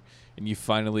sniper, and you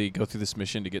finally go through this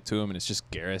mission to get to him, and it's just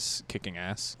Garrus kicking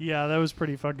ass. Yeah, that was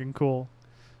pretty fucking cool.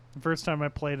 The first time I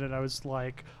played it, I was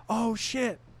like, "Oh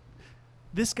shit,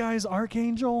 this guy's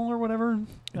Archangel or whatever."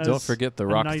 That Don't was forget the a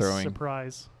rock nice throwing.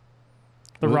 surprise.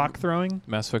 The What- rock throwing.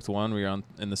 Mass Effect 1, where you're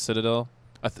in the Citadel.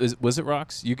 Was it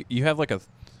rocks? You have like a,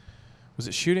 was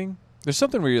it shooting? There's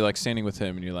something where you're like standing with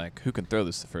him and you're like, who can throw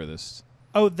this the furthest?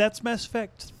 Oh, that's Mass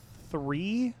Effect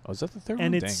 3. Oh, is that the third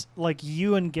And one? it's like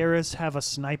you and Garrus have a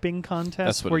sniping contest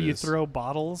That's what where it you is. throw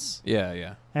bottles. Dang.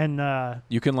 Yeah. And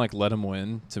You can like let him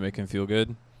win to make him feel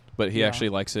good, but he Yeah. actually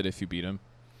likes it if you beat him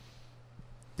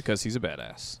because he's a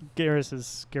badass. Garrus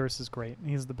is great.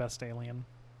 He's the best alien.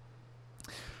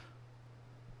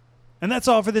 And that's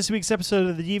all for this week's episode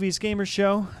of the Devious Gamers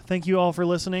Show. Thank you all for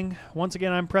listening. Once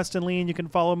again, I'm Preston Lee, and you can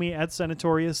follow me at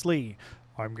Senatorius Lee.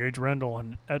 I'm Gage Rendell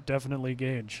and at Definitely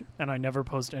Gage, and I never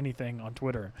post anything on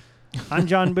Twitter. I'm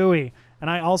John Bowie, and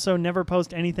I also never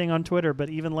post anything on Twitter, but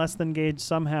even less than Gage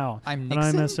somehow. I'm And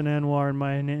I'm Nixon. SN Anwar, and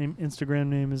my Instagram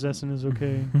name is SN is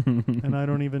okay. And I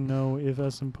don't even know if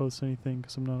SN posts anything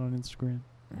because I'm not on Instagram.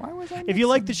 Why was I If you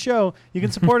like the Nixon? show, you can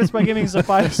support us by giving us a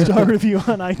 5-star review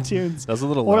on iTunes That was a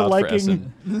little or loud for liking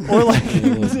Essen. or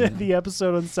liking the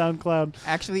episode on SoundCloud.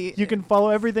 Actually, You can follow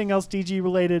everything else DG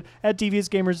related at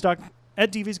DeviousGamers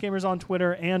on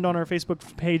Twitter and on our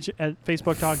Facebook page at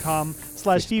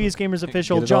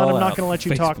facebook.com/DeviousGamersOfficial. Get it John, all I'm not out. going to let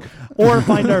you talk. Facebook. Or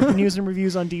find our news and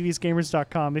reviews on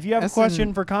DeviousGamers.com. If you have a Essen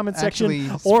question for comment section actually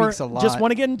or speaks a lot. just want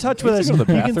to get in touch with us, Needs to you go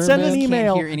to the can bathroom, send an man. Can't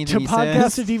email hear to anything he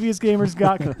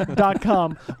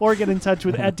podcast@devious.com or get in touch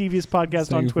with at Devious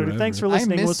Podcast on Taking Twitter. forever. Thanks for I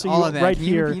listening. We'll missed see all you of that. right Can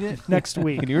you here repeat it? next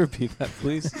week. Can you repeat that,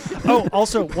 please? Oh,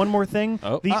 also, one more thing.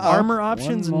 Oh. The Uh-oh. armor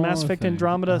options in One Mass more Effect thing.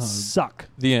 Andromeda Oh. suck.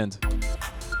 The end.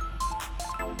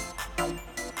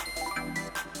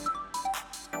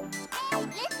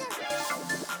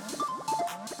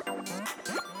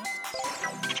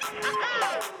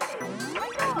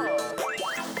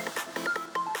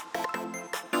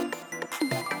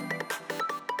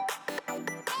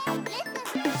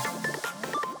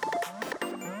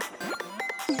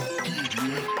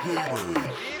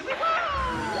 Gamers.